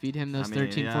him those I mean,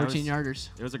 13, yeah, 14 yarders.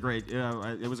 It was a great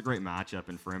matchup,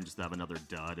 and for him just to have another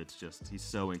dud, it's just he's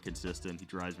so inconsistent. He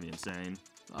drives me insane.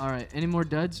 All right, any more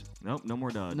duds? Nope, no more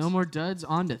duds. No more duds.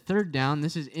 On to third down.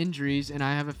 This is injuries, and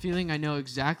I have a feeling I know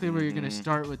exactly where you're gonna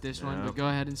start with this one. But Yep. go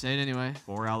ahead and say it anyway.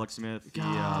 For Alex Smith,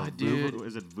 God, dude.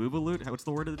 Is it Vuvalut? What's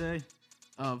the word of the day?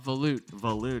 Volute.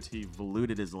 Volute. He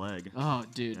voluted his leg. Oh,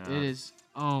 dude, Yeah. it is.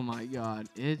 Oh my God,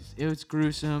 it's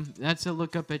gruesome. That's a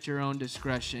look up at your own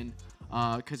discretion.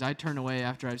 Because I turned away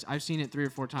after I've seen it 3 or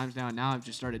 4 times now, and now I've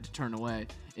just started to turn away.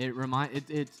 It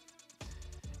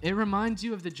reminds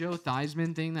you of the Joe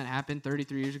Theismann thing that happened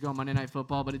 33 years ago on Monday Night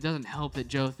Football, but it doesn't help that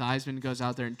Joe Theismann goes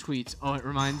out there and tweets, "Oh, it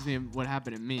reminds me of what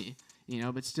happened to me." You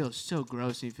know, but still so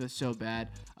gross and you feel so bad.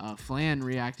 Flan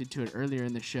reacted to it earlier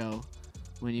in the show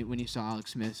when you saw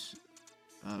Alex Smith's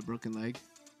broken leg.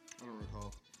 I don't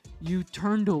recall. You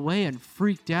turned away and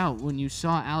freaked out when you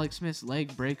saw Alex Smith's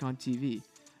leg break on TV.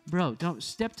 Bro, don't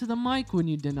step to the mic when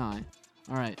you deny.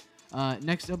 All right.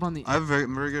 Next up on the... I'm very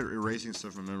good at erasing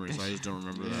stuff from memory, so I just don't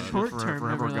remember that. Short-term Forever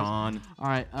memory loss. gone. All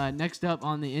right. Next up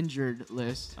on the injured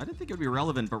list. I didn't think it would be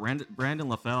relevant, but Brandon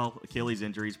LaFell, Achilles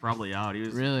injury, is probably out. He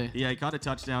was Really? Yeah, he caught a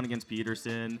touchdown against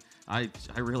Peterson. I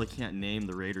really can't name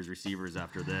the Raiders receivers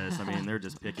after this. I mean, they're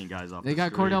just picking guys off. They the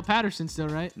got street. Cordell Patterson still,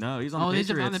 right? No, he's on Oh, the he's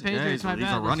Patriots. on the Patriots, my He's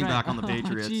bad, a that's running right. back on the Oh,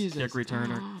 Patriots, Jesus. kick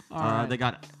returner. All right. They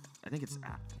got, I think it's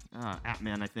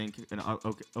Atman, I think, an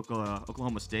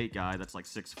Oklahoma State guy that's like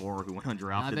 6'4" who went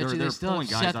undrafted. I bet you they still pulling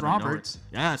have guys Seth out of nowhere. Roberts.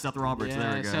 Yeah, Seth Roberts. Yeah,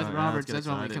 there we go. Seth Yeah, Roberts. let's get That's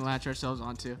what we excited. can latch ourselves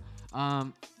onto.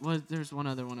 There's one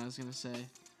other one I was going to say.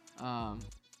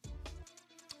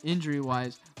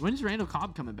 Injury-wise, when's Randall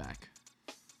Cobb coming back?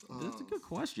 That's a good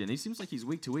question. He seems like he's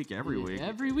week to week every week.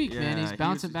 Every week, man. He's he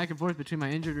bouncing was- back and forth between my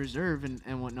injured reserve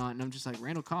and whatnot. And I'm just like,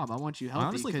 Randall Cobb, I want you healthy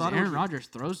honestly because thought it Aaron was- Rodgers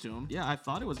throws to him. Yeah, I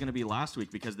thought it was going to be last week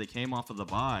because they came off of the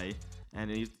bye, and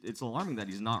it's alarming that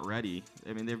he's not ready.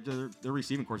 I mean, their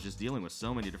receiving corps is just dealing with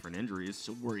so many different injuries. It's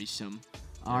worrisome.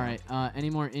 All right. Any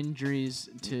more injuries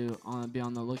to be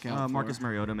on the lookout for? Marcus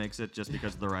Mariota makes it just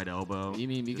because of the right elbow. You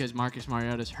mean because Marcus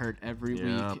Mariota's hurt every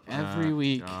Yep, week? Every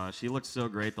week. Gosh, he looked so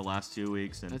great the last 2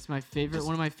 weeks. And That's my favorite. just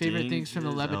One of my favorite dinged things from the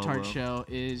his Levitard elbow. show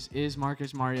is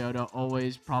Marcus Mariota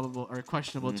always probable or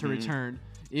questionable to return,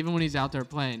 even when he's out there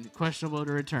playing. Questionable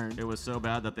to return. It was so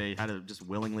bad that they had to just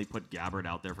willingly put Gabbard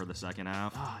out there for the second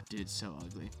half. Ah, dude, so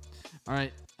ugly. All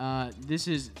right, this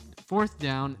is fourth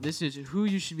down. This is who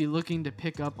you should be looking to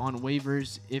pick up on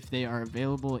waivers if they are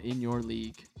available in your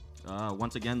league.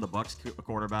 Once again, the Bucs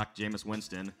quarterback, Jameis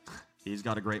Winston. He's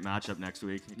got a great matchup next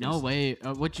week. No way.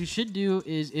 What you should do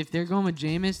is if they're going with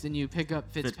Jameis, then you pick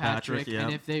up Fitzpatrick. Yep.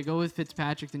 And if they go with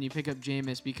Fitzpatrick, then you pick up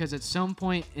Jameis. Because at some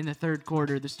point in the third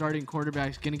quarter, the starting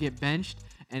quarterback's going to get benched,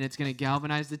 and it's going to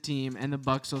galvanize the team, and the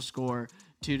Bucs will score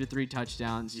 2 to 3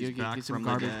 touchdowns. You'll get some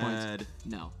garbage points.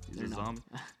 No, they're not.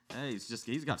 Hey,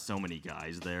 he's got so many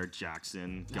guys there.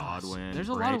 Jackson, Godwin. There's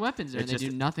a lot of weapons there, and they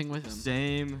do nothing with them.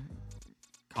 Same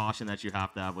caution that you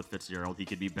have to have with Fitzgerald. He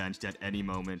could be benched at any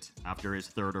moment after his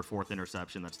 3rd or 4th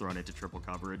interception that's thrown into triple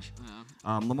coverage.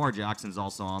 Lamar Jackson's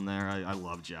also on there. I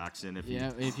love Jackson.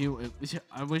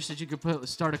 I wish that you could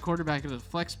start a quarterback as a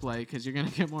flex play because you're going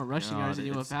to get more rushing yards than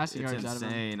you will passing yards out of him.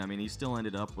 It's insane. I mean, he still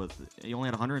ended up he only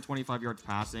had 125 yards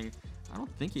passing. I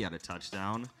don't think he had a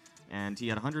touchdown. And he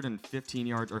had 115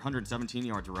 yards or 117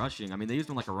 yards rushing. I mean, they used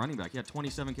him like a running back. He had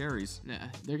 27 carries. Yeah,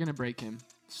 they're going to break him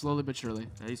slowly but surely.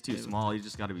 Yeah, he's too small. He's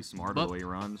just got to be smarter the way he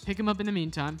runs. Pick him up in the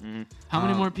meantime. Mm-hmm. How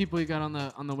many more people you got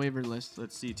on the waiver list?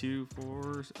 Let's see, 2,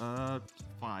 4,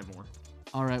 5 more.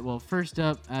 All right, well, first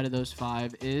up out of those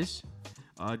 5 is...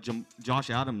 Josh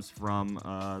Adams from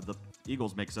the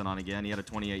Eagles makes it on again. He had a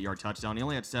 28-yard touchdown. He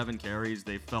only had 7 carries.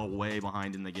 They fell way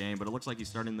behind in the game, but it looks like he's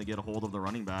starting to get a hold of the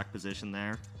running back position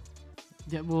there.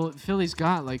 Yeah, well, Philly's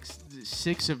got like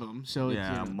 6 of them, so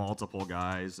yeah, multiple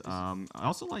guys. I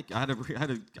also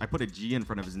I put a G in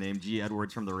front of his name, G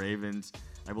Edwards from the Ravens.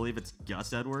 I believe it's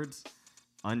Gus Edwards,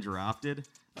 undrafted.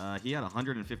 He had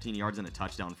 115 yards and a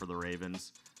touchdown for the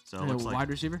Ravens. So it looks like wide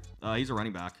receiver. He's a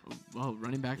running back. Oh,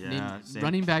 running back. Yeah,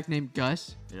 running back named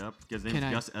Gus. Yep, his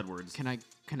name's Gus Edwards. Can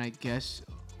I guess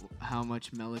how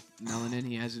much melanin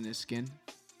he has in his skin?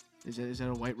 Is that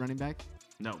a white running back?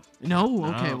 No.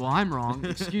 Okay. Well, I'm wrong.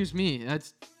 Excuse me.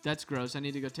 That's gross. I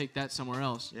need to go take that somewhere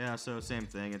else. Yeah. So same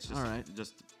thing. It's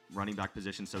just running back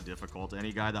position so difficult.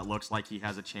 Any guy that looks like he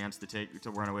has a chance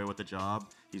to run away with the job,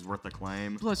 he's worth the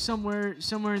claim. Plus, somewhere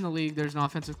in the league, there's an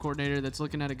offensive coordinator that's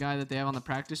looking at a guy that they have on the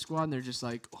practice squad, and they're just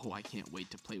like, "Oh, I can't wait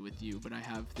to play with you, but I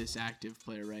have this active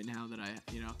player right now that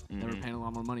that we're paying a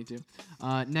lot more money to."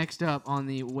 Next up on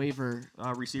the waiver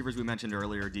receivers we mentioned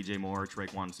earlier, DJ Moore,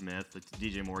 Traquan Smith.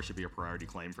 DJ Moore should be a priority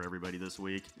claim for everybody this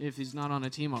week. If he's not on a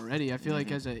team already, I feel like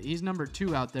he's number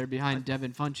 2 out there behind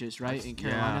Devin Funchess, right, in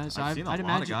Carolina. Yeah, so I'd imagine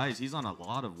lot of guys. He's on a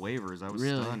lot of waivers. I was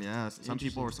stunned. Yeah, some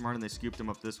people were smart and they scooped him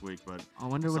up this week, but I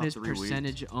wonder what his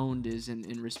percentage owned is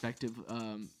in respective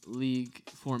league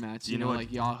formats. You know,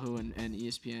 like Yahoo and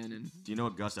ESPN. And do you know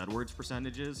what Gus Edwards'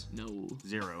 percentage is? No.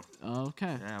 0.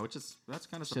 Okay. Yeah, that's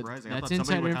kind of surprising. That's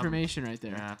insider information right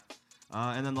there. Yeah.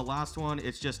 And then the last one,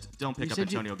 it's just don't pick up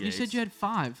Antonio Gates. You said you had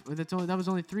 5. That was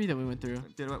only 3 that we went through.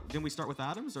 Didn't we start with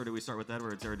Adams, or did we start with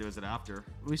Edwards, or was it after?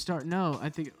 No, I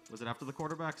think. Was it after the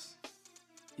quarterbacks?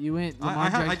 You went.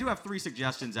 I do have 3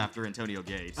 suggestions after Antonio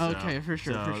Gates. Okay, for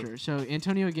sure. So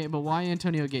Antonio Gates, but why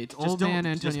Antonio Gates? Just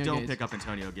don't pick up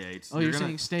Antonio Gates. Oh, you're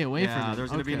saying stay away from him. Yeah, there's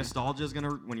going to be nostalgia.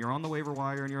 When you're on the waiver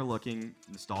wire and you're looking,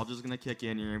 nostalgia's going to kick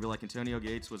in. You're going to be like, Antonio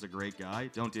Gates was a great guy.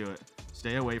 Don't do it.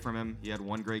 Stay away from him. He had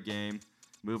 1 great game.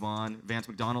 Move on. Vance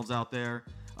McDonald's out there.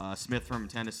 Smith from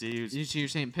Tennessee. So you're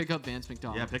saying pick up Vance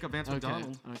McDonald? Yeah, pick up Vance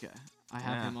McDonald. Okay. I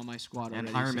have him on my squad already. And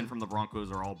Hireman from the Broncos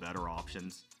are all better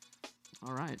options.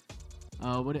 All right.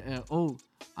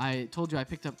 I told you I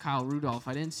picked up Kyle Rudolph.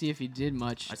 I didn't see if he did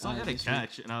much. I saw he had a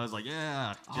catch, and I was like,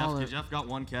 yeah, Jeff got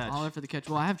 1 catch. Holler for the catch.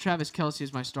 Well, I have Travis Kelce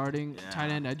as my starting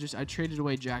tight end. I traded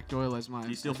away Jack Doyle as my. Do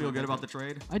you still feel good about the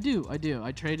trade? I do.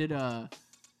 I traded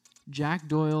Jack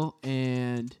Doyle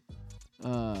and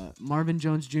Marvin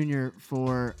Jones Jr.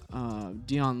 for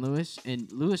Dion Lewis,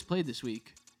 and Lewis played this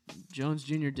week. Jones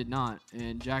Jr. did not,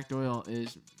 and Jack Doyle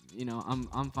is,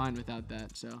 I'm fine without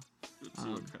that. So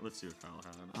let's see what Kyle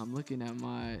had. I'm looking at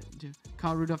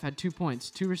Kyle Rudolph had 2 points,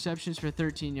 2 receptions for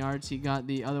 13 yards. He got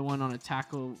the other one on a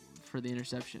tackle for the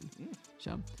interception.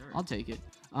 So I'll take it.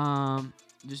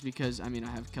 Just because I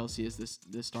have Kelce as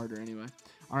the starter anyway.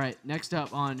 All right, next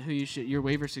up on your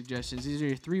waiver suggestions. These are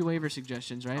your 3 waiver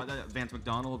suggestions, right? Vance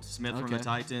McDonald, Smith from the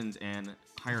Titans, and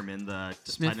Hireman, the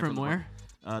Smith from where?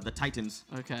 The Titans.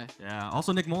 Okay. Yeah.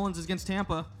 Also, Nick Mullins is against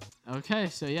Tampa. Okay,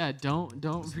 so yeah, don't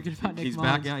forget about Nick Mullins. He's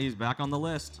back. Yeah, he's back on the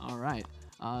list. All right.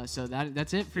 So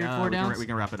that's it for your 4 downs. We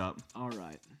can wrap it up. All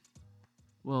right.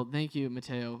 Well, thank you,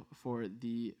 Matteo, for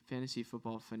the Fantasy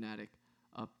Football Fanatic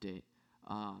update.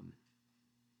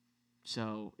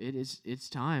 So it's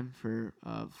time for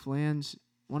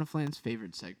one of Flan's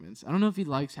favorite segments. I don't know if he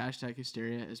likes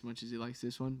 #Hysteria as much as he likes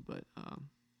this one, but I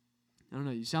don't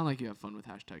know. You sound like you have fun with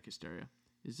 #Hysteria.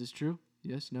 Is this true?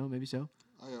 Yes, no, maybe so?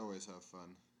 I always have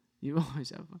fun. You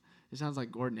always have fun. It sounds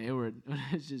like Gordon Hayward.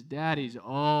 It's just Daddy's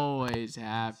always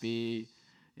happy.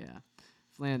 Yeah.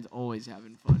 Flan's always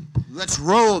having fun. Let's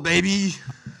roll, baby.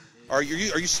 Are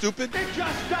you stupid? It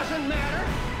just doesn't matter.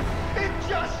 It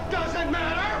just doesn't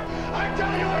matter. I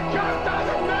tell you, it just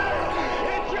doesn't matter.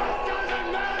 It just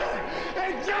doesn't matter.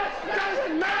 It just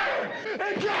doesn't matter.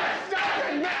 It just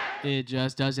doesn't matter. It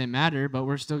just doesn't matter, but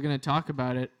we're still going to talk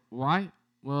about it. Why?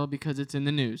 Well, because it's in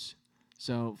the news.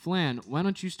 So, Flan, why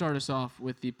don't you start us off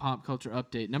with the pop culture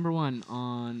update? Number 1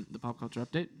 on the pop culture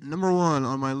update. Number 1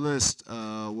 on my list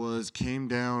came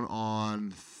down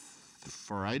on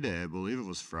Friday, I believe it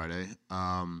was Friday,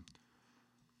 on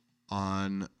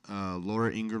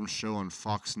Laura Ingram's show on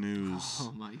Fox News.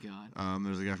 Oh, my God.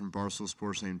 There's a guy from Barstool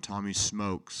Sports named Tommy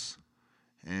Smokes,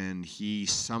 and he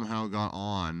somehow got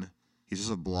on. He's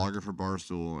just a blogger for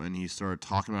Barstool, and he started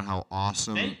talking about how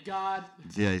awesome... Vape God.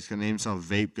 Yeah, he's going to name himself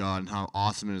Vape God, and how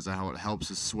awesome it is, and how it helps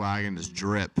his swag and his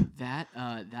drip. That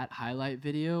highlight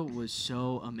video was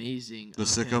so amazing. The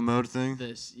sicko mode thing?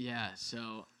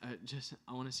 So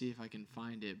I want to see if I can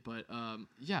find it. But,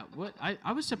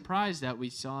 I was surprised that we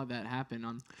saw that happen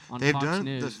on Fox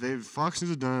News. Fox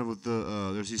News have done it with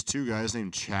there's these two guys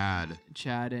named Chad.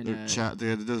 Chad and... Chad,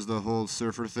 they does the whole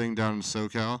surfer thing down in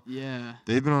SoCal. Yeah.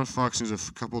 They've been on Fox News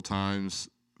a couple times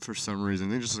for some reason.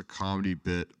 I think just a comedy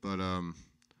bit. But,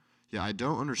 I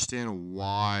don't understand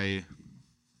why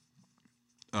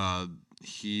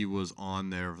he was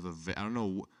on there for I don't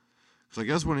know. So I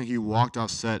guess when he walked off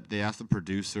set, they asked the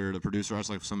producer asked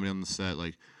like somebody on the set,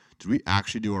 like, did we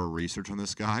actually do our research on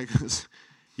this guy? Because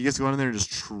he gets to go in there and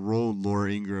just troll Laura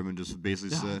Ingraham and just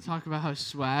basically said... Talk about how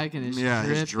swag and his drip. Yeah,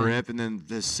 his drip, and then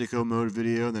the sicko mode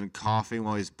video, and then coughing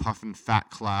while he's puffing fat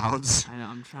clouds. I know,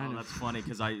 I'm trying to... That's funny,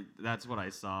 because that's what I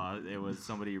saw. It was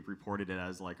somebody reported it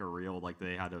as like a real, like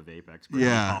they had a vape expert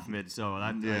cough mid, so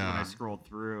that's when I scrolled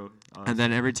through. And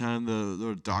then every time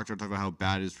the doctor talked about how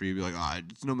bad it is for you, be like,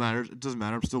 it's no matter, it doesn't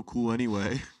matter, I'm still cool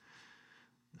anyway.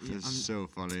 It's so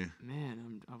funny.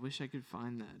 Man, I wish I could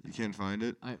find that. You can't find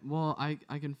it?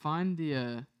 I can find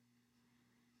the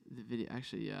video.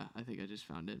 Actually, yeah, I think I just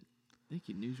found it. Thank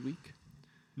you, Newsweek.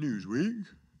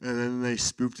 And then they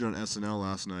spoofed it on SNL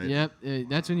last night. Yep,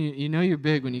 that's when you know you're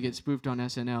big when you get spoofed on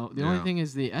SNL. The only thing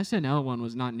is the SNL one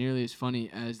was not nearly as funny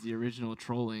as the original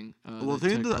trolling. I don't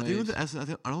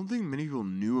think many people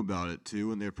knew about it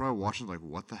too, and they were probably watching like,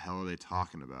 what the hell are they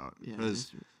talking about?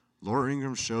 Because Laura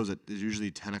Ingram shows is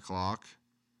usually 10 o'clock,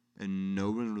 and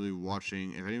no one really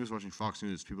watching. If anyone's watching Fox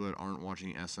News, it's people that aren't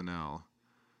watching SNL,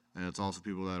 and it's also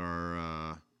people that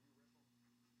are.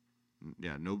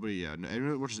 Everyone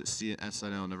that watches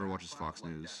SNL never watches Fox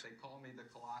News. They call me the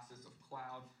Colossus of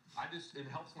Cloud. It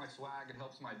helps my swag, it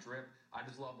helps my drip. I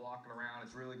just love walking around.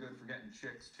 It's really good for getting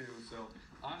chicks too. So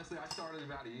honestly, I started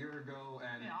about a year ago,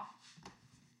 and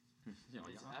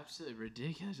it's absolutely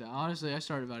ridiculous. Honestly, I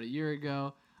started about a year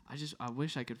ago. I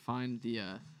wish I could find the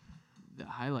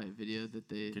highlight video that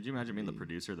they... Could you imagine being the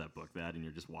producer that booked that and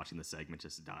you're just watching the segment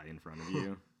just die in front of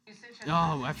you?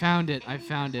 Oh, I found it.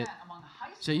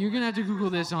 So you're going to have to Google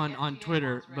this on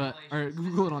Twitter, or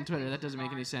Google it on Twitter. That doesn't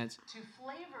make any sense. To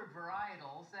flavored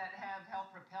varietals that have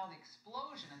helped propel the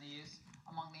explosion in the use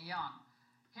among the young.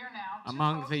 Here now,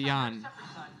 among the young.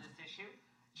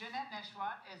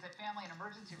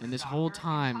 And this whole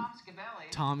time,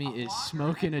 Tommy is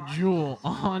smoking a jewel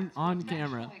on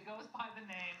camera. Goes by the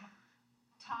name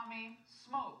Tommy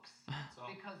Smokes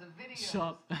because of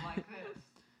videos like this.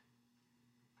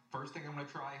 First thing I'm gonna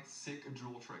try, sick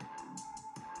jewel trick.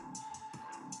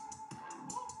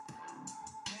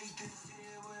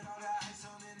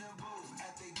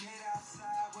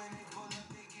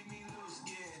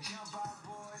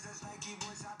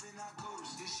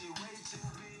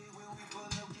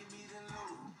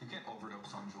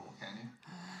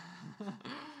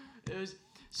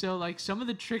 So like some of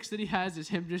the tricks that he has is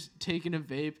him just taking a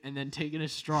vape and then taking a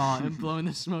straw and blowing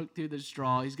the smoke through the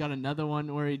straw. He's got another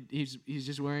one where he's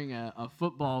just wearing a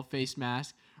football face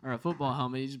mask or a football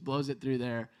helmet. He just blows it through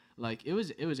there. Like it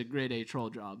was a grade A troll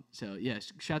job. So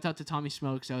yes, shout out to Tommy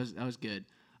Smokes. That was good.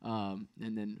 And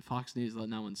then Fox News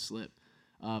letting that one slip.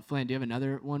 Flan, do you have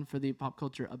another one for the pop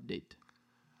culture update?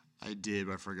 I did,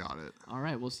 but I forgot it. All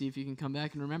right, we'll see if you can come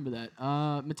back and remember that.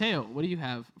 Matteo, what do you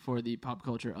have for the pop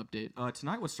culture update?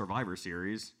 Tonight was Survivor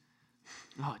Series.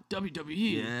 Oh,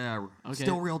 WWE. Yeah,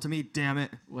 still real to me, damn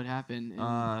it. What happened?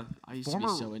 I used to be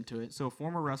so into it. So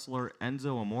former wrestler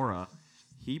Enzo Amore,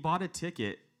 he bought a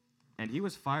ticket, and he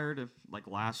was fired like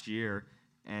last year,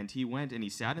 and he went and he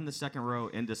sat in the second row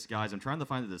in disguise. I'm trying to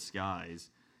find the disguise.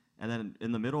 And then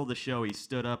in the middle of the show, he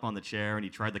stood up on the chair, and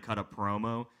he tried to cut a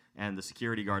promo. And the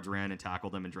security guards ran and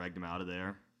tackled him and dragged him out of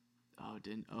there.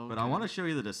 But I want to show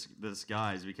you the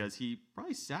disguise because he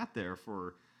probably sat there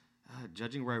for,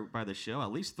 judging by the show,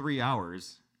 at least 3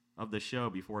 hours of the show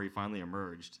before he finally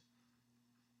emerged.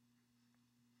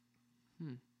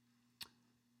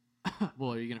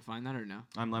 Well, are you gonna find that or no?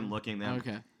 I'm looking there.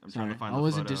 Okay. I'm trying to find. I the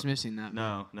wasn't photo. dismissing that.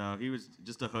 No. He was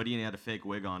just a hoodie and he had a fake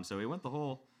wig on, so he went the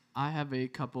whole. I have a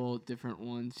couple different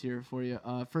ones here for you.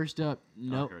 First up,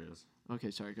 no. Oh, here it is. Okay,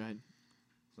 sorry. Go ahead.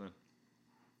 So.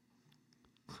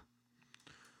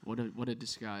 What a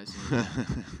disguise.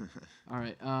 All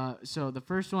right. So the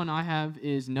first one I have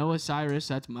is Noah Cyrus.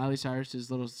 That's Miley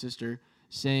Cyrus's little sister,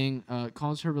 saying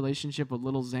calls her relationship with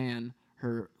Lil Xan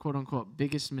her quote unquote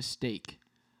biggest mistake.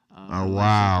 Oh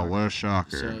wow! What a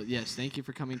shocker! So yes, thank you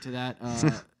for coming to that.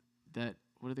 That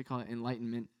what do they call it?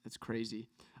 Enlightenment. That's crazy.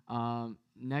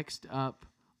 Next up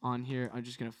on here, I'm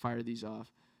just gonna fire these off.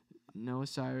 Noah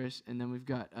Cyrus, and then we've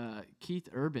got Keith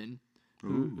Urban,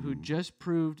 who just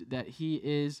proved that he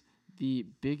is the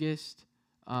biggest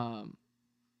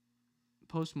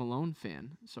Post Malone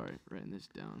fan. Sorry, writing this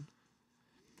down.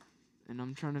 And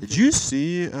I'm trying to. Did you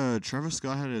see Travis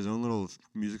Scott had his own little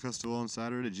music festival on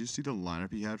Saturday? Did you see the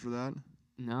lineup he had for that?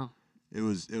 No. It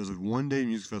was a 1-day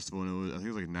music festival, and I think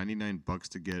it was like $99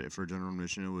 to get it for general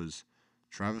admission. It was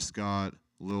Travis Scott,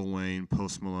 Lil Wayne,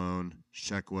 Post Malone,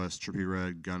 Sheck West, Trippie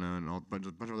Redd, Gunna, and a bunch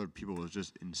of other people. It was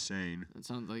just insane. It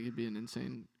sounds like it'd be an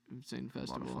insane festival.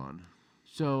 A lot of fun.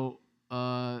 So,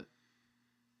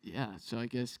 yeah. So I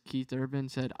guess Keith Urban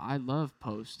said, "I love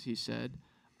Post." He said.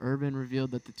 Urban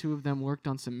revealed that the two of them worked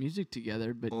on some music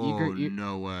together, but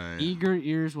no way. Eager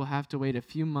Ears will have to wait a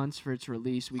few months for its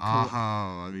release.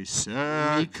 I'd be sick.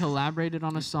 We collaborated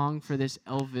on a song for this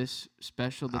Elvis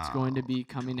special that's going to be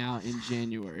coming out in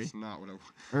January. It's not what I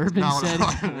Urban said,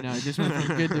 no, it just went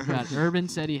from good to bad. Urban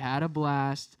said he had a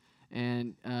blast,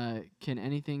 and can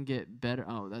anything get better?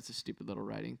 Oh, that's a stupid little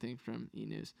writing thing from E!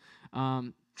 News.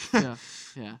 So,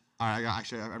 yeah. All right,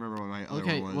 I remember what my other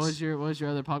one was. What was your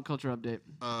other pop culture update?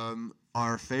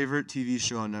 Our favorite TV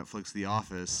show on Netflix, The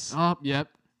Office. Oh, yep.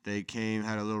 They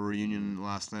had a little reunion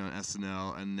last night on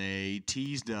SNL, and they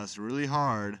teased us really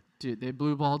hard. Dude, they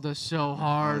blue balled us so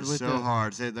hard.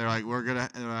 Hard. They're like,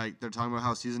 they're talking about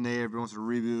how season 8 everyone wants to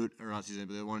reboot, or not season 8,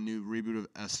 but they want a new reboot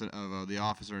of The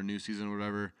Office or a new season or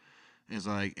whatever. And it's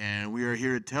like, and we are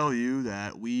here to tell you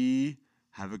that we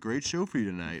have a great show for you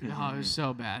tonight. Oh, it was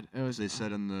so bad. It was. They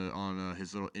said on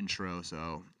his little intro.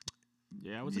 So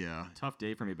yeah, it was a tough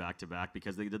day for me back to back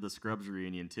because they did the Scrubs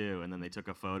reunion too, and then they took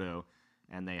a photo,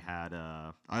 and they had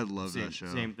I love that show.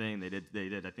 Same thing. They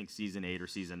did I think season 8 or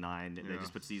season 9. Yeah. They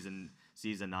just put season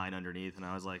 9 underneath, and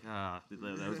I was like, that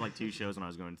was like two shows when I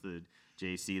was going to the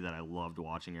JC that I loved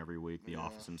watching every week, The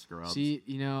Office and Scrubs. See,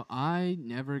 I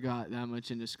never got that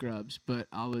much into Scrubs, but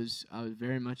I was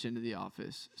very much into The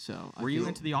Office. So were you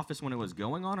into The Office when it was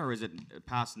going on, or is it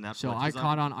past Netflix? So I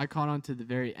caught on to the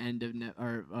very end of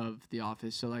The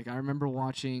Office. So like I remember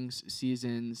watching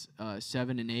seasons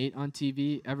 7 and 8 on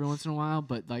TV every once in a while,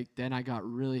 but like then I got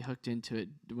really hooked into it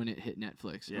when it hit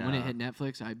Netflix. Yeah. And when it hit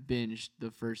Netflix, I binged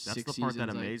the first 6 seasons. That's the part that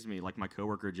amazed me. Like my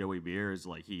coworker Joey Beers,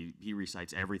 like he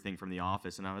recites everything from The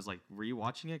Office, and I was like, "Were you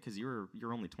watching it? Because you're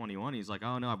only 21." He's like,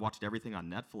 "Oh no, I've watched everything on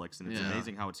Netflix, and it's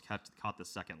amazing how it's caught the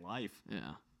second life." Yeah.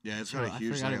 Yeah, it's got a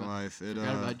huge second life. I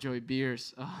forgot about Joey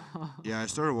Beers. Yeah, I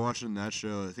started watching that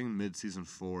show. I think mid-season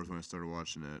 4 is when I started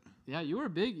watching it. Yeah, you were a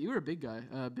big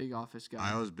guy, big Office guy.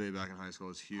 I was big back in high school. I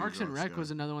was huge. Parks and Rec was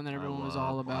another one that everyone was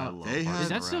all about. Is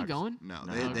that still going? No,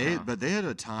 but they had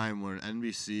a time when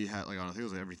NBC had I think it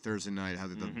was like every Thursday night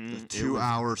had the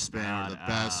 2-hour span of the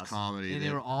best comedy. And they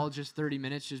were all just 30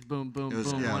 minutes, just boom, boom,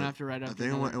 boom, one after right after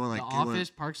another. The Office,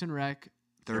 Parks and Rec.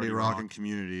 30 Rock and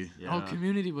Community. Yeah. Oh,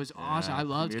 Community was awesome. I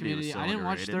loved Community. I didn't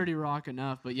watch 30 Rock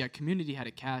enough, but yeah, Community had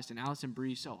a cast, and Allison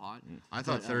Brie so hot. I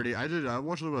thought 30. I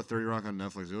watched a little bit of 30 Rock on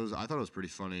Netflix. I thought it was pretty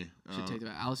funny. Should take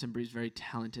that. Allison Brie's very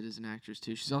talented as an actress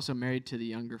too. She's also married to the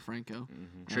younger Franco.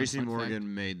 Tracy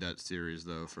Morgan made that series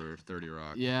though for 30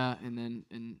 Rock. Yeah, and then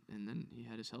he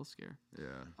had his health scare. Yeah.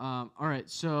 All right,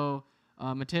 so.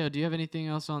 Matteo, do you have anything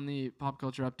else on the pop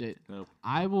culture update? Nope.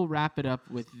 I will wrap it up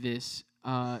with this.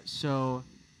 So,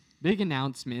 big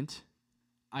announcement.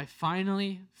 I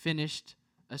finally finished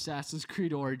Assassin's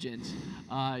Creed Origins.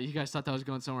 You guys thought that was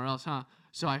going somewhere else, huh?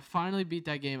 So I finally beat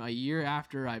that game a year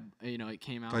after it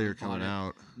came out. I thought you were coming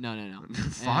out. No.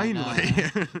 Finally.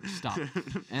 Stop.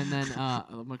 And then I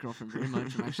love my girlfriend very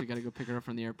much. I'm actually got to go pick her up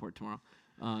from the airport tomorrow.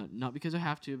 Not because I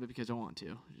have to, but because I want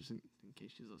to, just in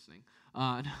case she's listening.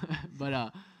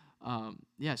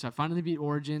 Yeah, so I finally beat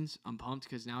Origins. I'm pumped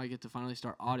because now I get to finally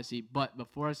start Odyssey. But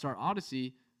before I start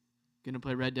Odyssey, going to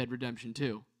play Red Dead Redemption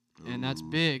 2. And that's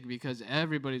big because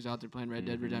everybody's out there playing Red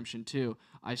Dead Redemption 2.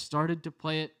 I started to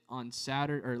play it on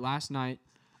last night.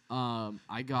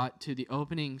 I got to the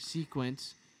opening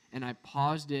sequence, and I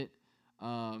paused it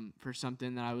for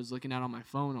something that I was looking at on my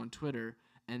phone on Twitter.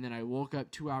 and then I woke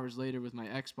up 2 hours later with my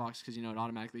Xbox because, it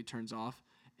automatically turns off,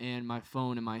 and my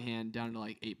phone in my hand down to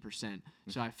like 8%.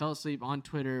 So I fell asleep on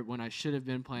Twitter when I should have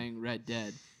been playing Red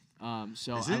Dead.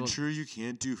 Is it true you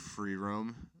can't do free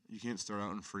roam? You can't start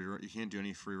out in free roam? You can't do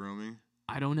any free roaming?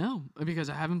 I don't know because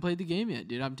I haven't played the game yet,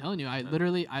 dude. I'm telling you, I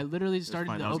literally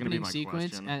started the opening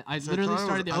sequence, and I literally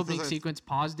started the opening sequence,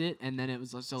 paused it, and then it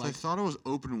was so I thought it was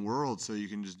open world, so you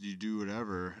can you do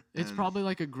whatever. It's probably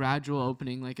like a gradual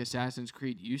opening, like Assassin's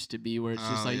Creed used to be, where it's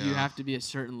just you have to be a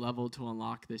certain level to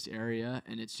unlock this area,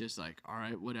 and it's just like, all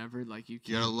right, whatever, like you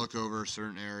gotta look over a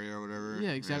certain area or whatever. Yeah,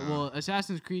 exactly. Yeah. Well,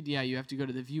 Assassin's Creed, you have to go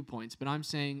to the viewpoints, but I'm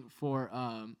saying for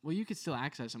you could still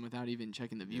access them without even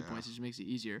checking the viewpoints. It just makes it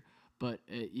easier. But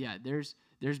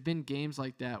there's been games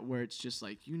like that where it's just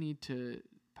like you need to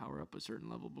power up a certain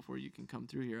level before you can come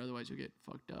through here. Otherwise, you'll get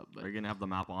fucked up. But are you gonna have the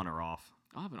map on or off?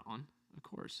 I'll have it on, of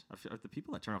course. I feel like the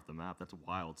people that turn off the map, that's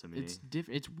wild to me. It's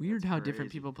It's weird how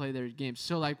different people play their games.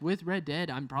 So like with Red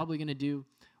Dead, I'm probably gonna do.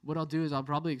 What I'll do is I'll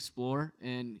probably explore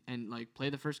and like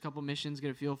play the first couple missions, get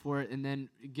a feel for it, and then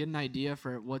get an idea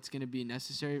for what's going to be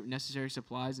necessary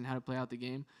supplies and how to play out the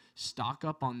game. Stock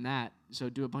up on that, so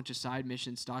do a bunch of side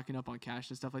missions, stocking up on cash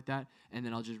and stuff like that, and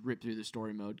then I'll just rip through the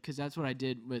story mode because that's what I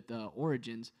did with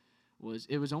Origins.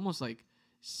 It was almost like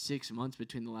 6 months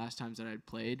between the last times that I'd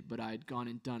played, but I'd gone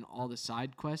and done all the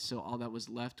side quests, so all that was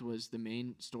left was the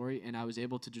main story, and I was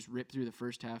able to just rip through the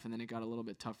first half, and then it got a little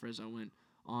bit tougher as I went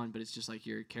on, but it's just like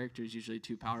your character is usually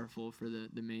too powerful for the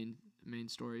main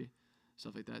story,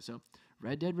 stuff like that. So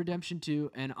Red Dead Redemption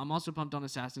 2, and I'm also pumped on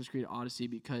Assassin's Creed Odyssey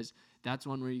because that's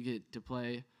one where you get to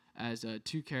play as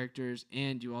 2 characters,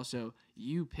 and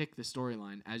you pick the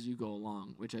storyline as you go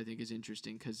along, which I think is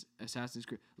interesting because Assassin's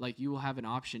Creed, like you will have an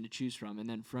option to choose from, and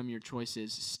then from your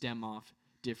choices stem off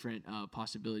different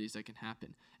possibilities that can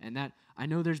happen. And that I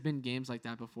know there's been games like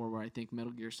that before where I think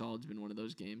Metal Gear Solid's been one of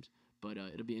those games. But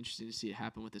it'll be interesting to see it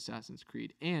happen with Assassin's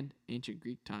Creed and Ancient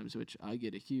Greek times, which I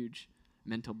get a huge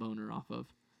mental boner off of.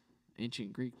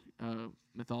 Ancient Greek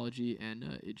mythology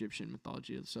and Egyptian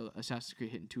mythology. So Assassin's Creed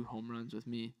hitting 2 home runs with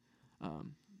me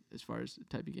as far as the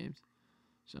type of games.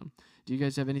 So do you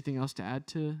guys have anything else to add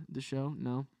to the show?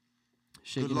 No?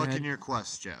 Good luck in your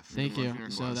quest, Jeff. Thank you.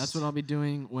 So that's what I'll be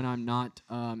doing when I'm not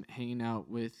hanging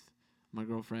out with my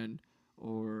girlfriend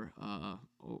or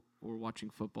watching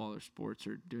football or sports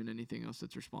or doing anything else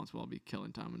that's responsible. I'll be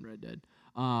killing time in Red Dead.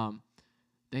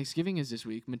 Thanksgiving is this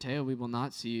week. Matteo, we will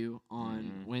not see you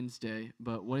on Wednesday,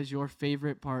 but what is your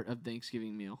favorite part of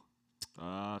Thanksgiving meal?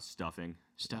 Stuffing.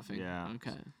 Stuffing. Yeah.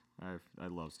 Okay. I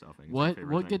love stuffing. It's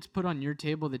What gets put on your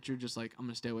table that you're just like, I'm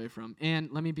gonna stay away from? And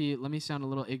let me sound a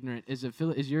little ignorant.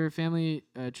 Is your family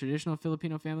a traditional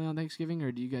Filipino family on Thanksgiving,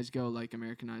 or do you guys go like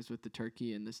Americanized with the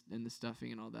turkey and the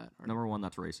stuffing and all that? Or Number one,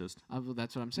 that's racist. Well,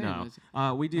 that's what I'm saying.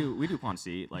 No, we do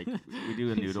pancit. Like we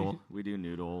do a noodle. We do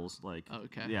noodles. Like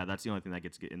okay. Yeah, that's the only thing that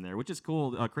gets in there, which is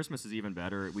cool. Christmas is even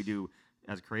better. We do,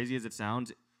 as crazy as it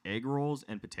sounds, egg rolls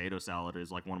and potato salad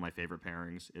is like one of my favorite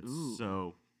pairings. It's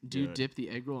so. Do you dip the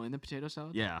egg roll in the potato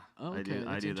salad? Yeah. Oh, okay.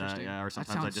 I do that. Yeah. Or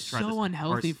sometimes I just try so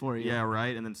unhealthy for you. Yeah,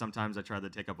 right. And then sometimes I try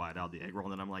to take a bite out of the egg roll,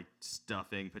 and then I'm like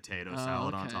stuffing potato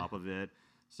salad on top of it.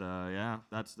 So yeah,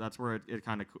 that's where it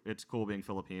kind of it's cool being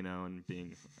Filipino and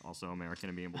being also American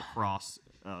and being able to cross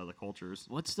the cultures.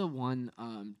 What's the one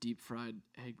deep fried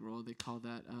egg roll they call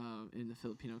that in the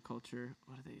Filipino culture?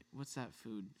 What's that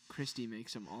food? Christy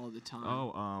makes them all the time.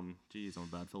 Oh, geez, I'm a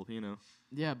bad Filipino.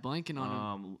 Yeah, blanking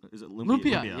on them. Is it lumpia?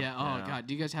 Lumpia. Yeah. Oh God,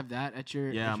 do you guys have that at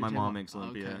your? Yeah, at your my table? mom makes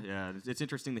lumpia. Okay. Yeah, it's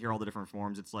interesting to hear all the different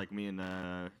forms. It's like me and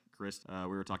Chris. We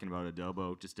were talking about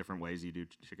adobo, just different ways you do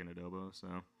chicken adobo. So.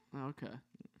 Oh, okay.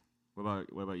 What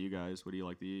about you guys? What do you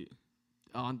like to eat?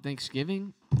 On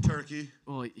Thanksgiving? Turkey.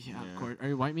 Well, yeah, of course. Are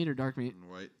you white meat or dark meat?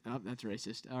 White. Oh, that's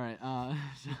racist. All right.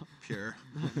 Pure.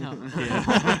 No.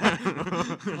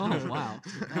 Oh,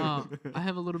 wow. I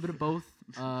have a little bit of both.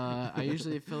 I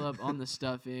usually fill up on the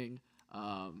stuffing.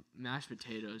 Mashed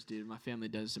potatoes, dude. My family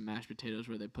does some mashed potatoes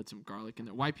where they put some garlic in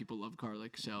there. White people love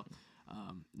garlic, so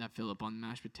that fill up on the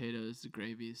mashed potatoes, the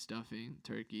gravy, stuffing,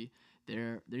 turkey.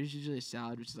 There's usually a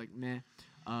salad, which is like meh.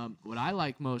 What I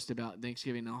like most about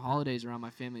Thanksgiving and the holidays around my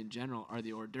family in general are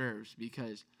the hors d'oeuvres,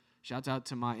 because shouts out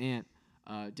to my aunt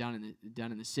down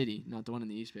in the city, not the one in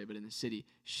the East Bay, but in the city.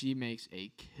 She makes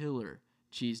a killer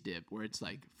cheese dip where it's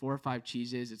like 4 or 5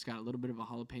 cheeses. It's got a little bit of a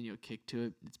jalapeno kick to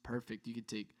it. It's perfect. You could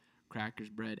take crackers,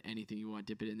 bread, anything you want,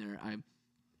 dip it in there.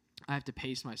 I have to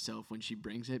pace myself when she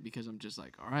brings it because I'm just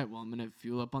like, all right, well, I'm going to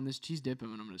fuel up on this cheese dip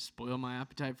and I'm going to spoil my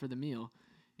appetite for the meal,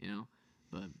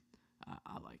 but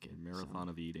I like it. Marathon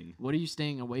of eating. What are you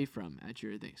staying away from at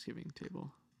your Thanksgiving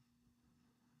table?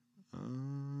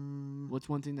 What's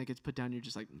one thing that gets put down? You're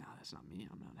just like, no, that's not me.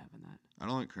 I'm not having that. I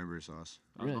don't like cranberry sauce.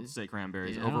 I was about to say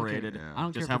cranberries. Yeah, Overrated. I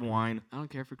don't Just care have wine. I don't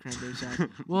care for cranberry sauce.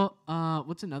 Well,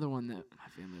 what's another one that my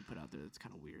family put out there that's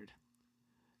kind of weird?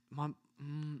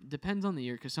 Depends on the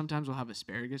year, because sometimes we'll have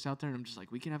asparagus out there, and I'm just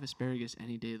like, we can have asparagus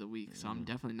any day of the week, so I'm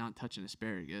definitely not touching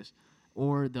asparagus.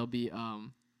 Or there'll be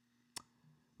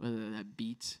whether that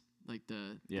beets. Like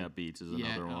beets is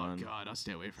another one. Oh God, I'll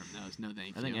stay away from those. No,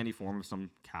 thank you. I think any form of some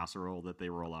casserole that they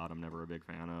roll out, I'm never a big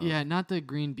fan of. Yeah, not the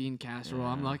green bean casserole.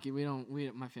 I'm lucky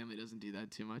my family doesn't do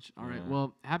that too much. All right,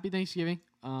 well, happy Thanksgiving,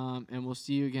 and we'll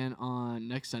see you again on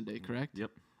next Sunday, correct?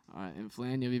 Yep. All right, and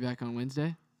Flan, you'll be back on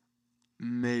Wednesday?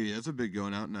 Maybe. That's a big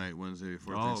going out night Wednesday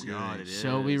before Thanksgiving. God, it is.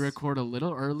 So we record a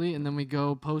little early, and then we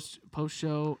go post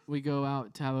show. We go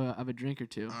out to have a drink or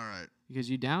two. All right. Because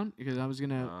you down? Because I was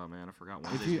gonna. Oh man, I forgot.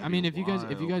 If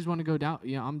you guys want to go down,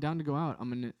 yeah, I'm down to go out.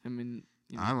 I'm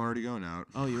already going out.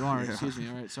 Oh, you are. Yeah. Excuse me.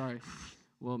 All right, sorry.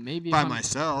 Well, maybe by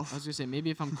myself. I was gonna say maybe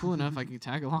if I'm cool enough, I can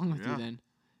tag along with you. Then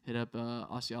hit up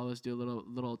Osceolas, do a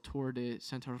little tour de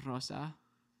Santa Rosa.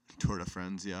 Tour de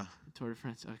Friends, yeah. Tour de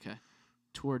Friends. Okay.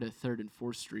 Tour to 3rd and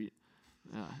 4th Street.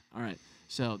 All right.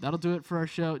 So that'll do it for our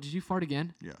show. Did you fart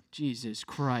again? Yeah. Jesus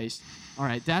Christ. All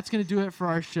right. That's going to do it for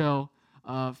our show.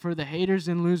 For the haters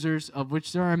and losers, of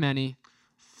which there are many.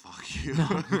 Fuck you.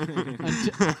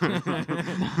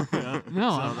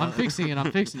 I'm fixing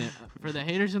it. For the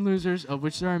haters and losers, of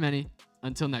which there are many.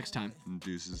 Until next time.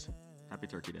 Deuces. Happy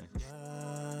Turkey Day.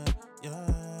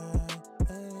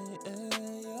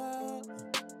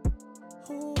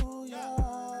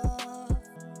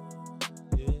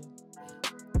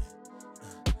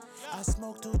 I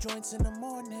smoke 2 joints in the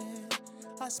morning.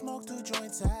 I smoke 2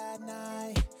 joints at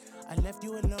night. I left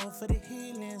you alone for the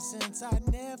healing since I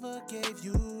never gave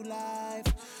you life.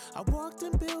 I walked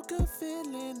and built good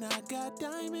feeling. I got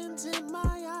diamonds in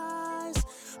my eyes.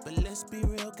 But let's be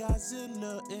real,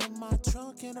 Godzilla in my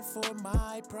trunk can't afford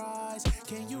my prize.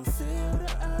 Can you feel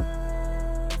the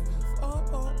earth? Oh,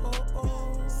 oh, oh,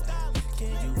 oh.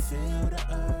 Can you feel the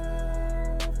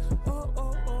earth? Oh,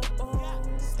 oh, oh, oh.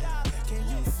 Can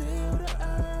you feel the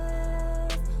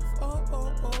earth? Oh,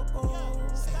 oh, oh, oh.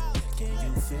 Can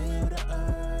you feel the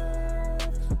earth?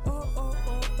 Oh, oh,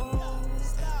 oh, oh.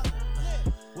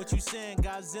 What you saying,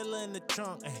 Godzilla in the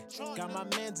trunk? Ay. Got my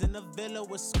mans in the villa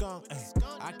with skunk. Ay.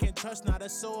 I can't trust not a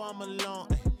soul, I'm alone.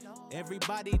 Ay.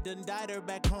 Everybody done died her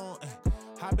back home. Ay.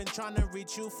 I've been trying to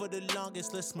reach you for the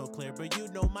longest. Let's smoke clear, but you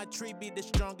know my tree be the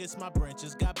strongest. My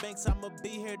branches got banks, I'ma be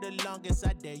here the longest.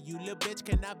 I dare you, little bitch,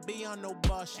 cannot be on no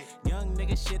bullshit. Young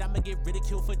nigga shit, I'ma get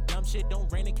ridiculed for dumb shit. Don't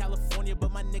rain in California, but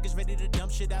my niggas ready to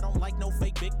dump shit. I don't like no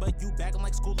fake big, but you bagging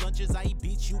like school lunches. I eat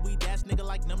beats, you eat ass nigga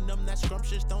like num that's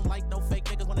scrumptious. Don't like no fake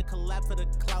niggas wanna collab for the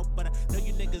clout, but I know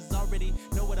you niggas already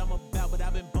know what I'm about. But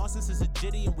I've been bossing since a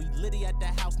jitty, and we litty at the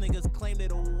house. Niggas claim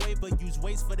it away, but use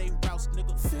waste for they routes,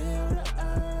 nigga. Feel the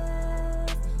earth.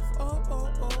 Oh, oh,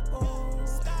 oh,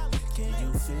 oh. Can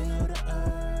you feel the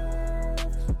earth?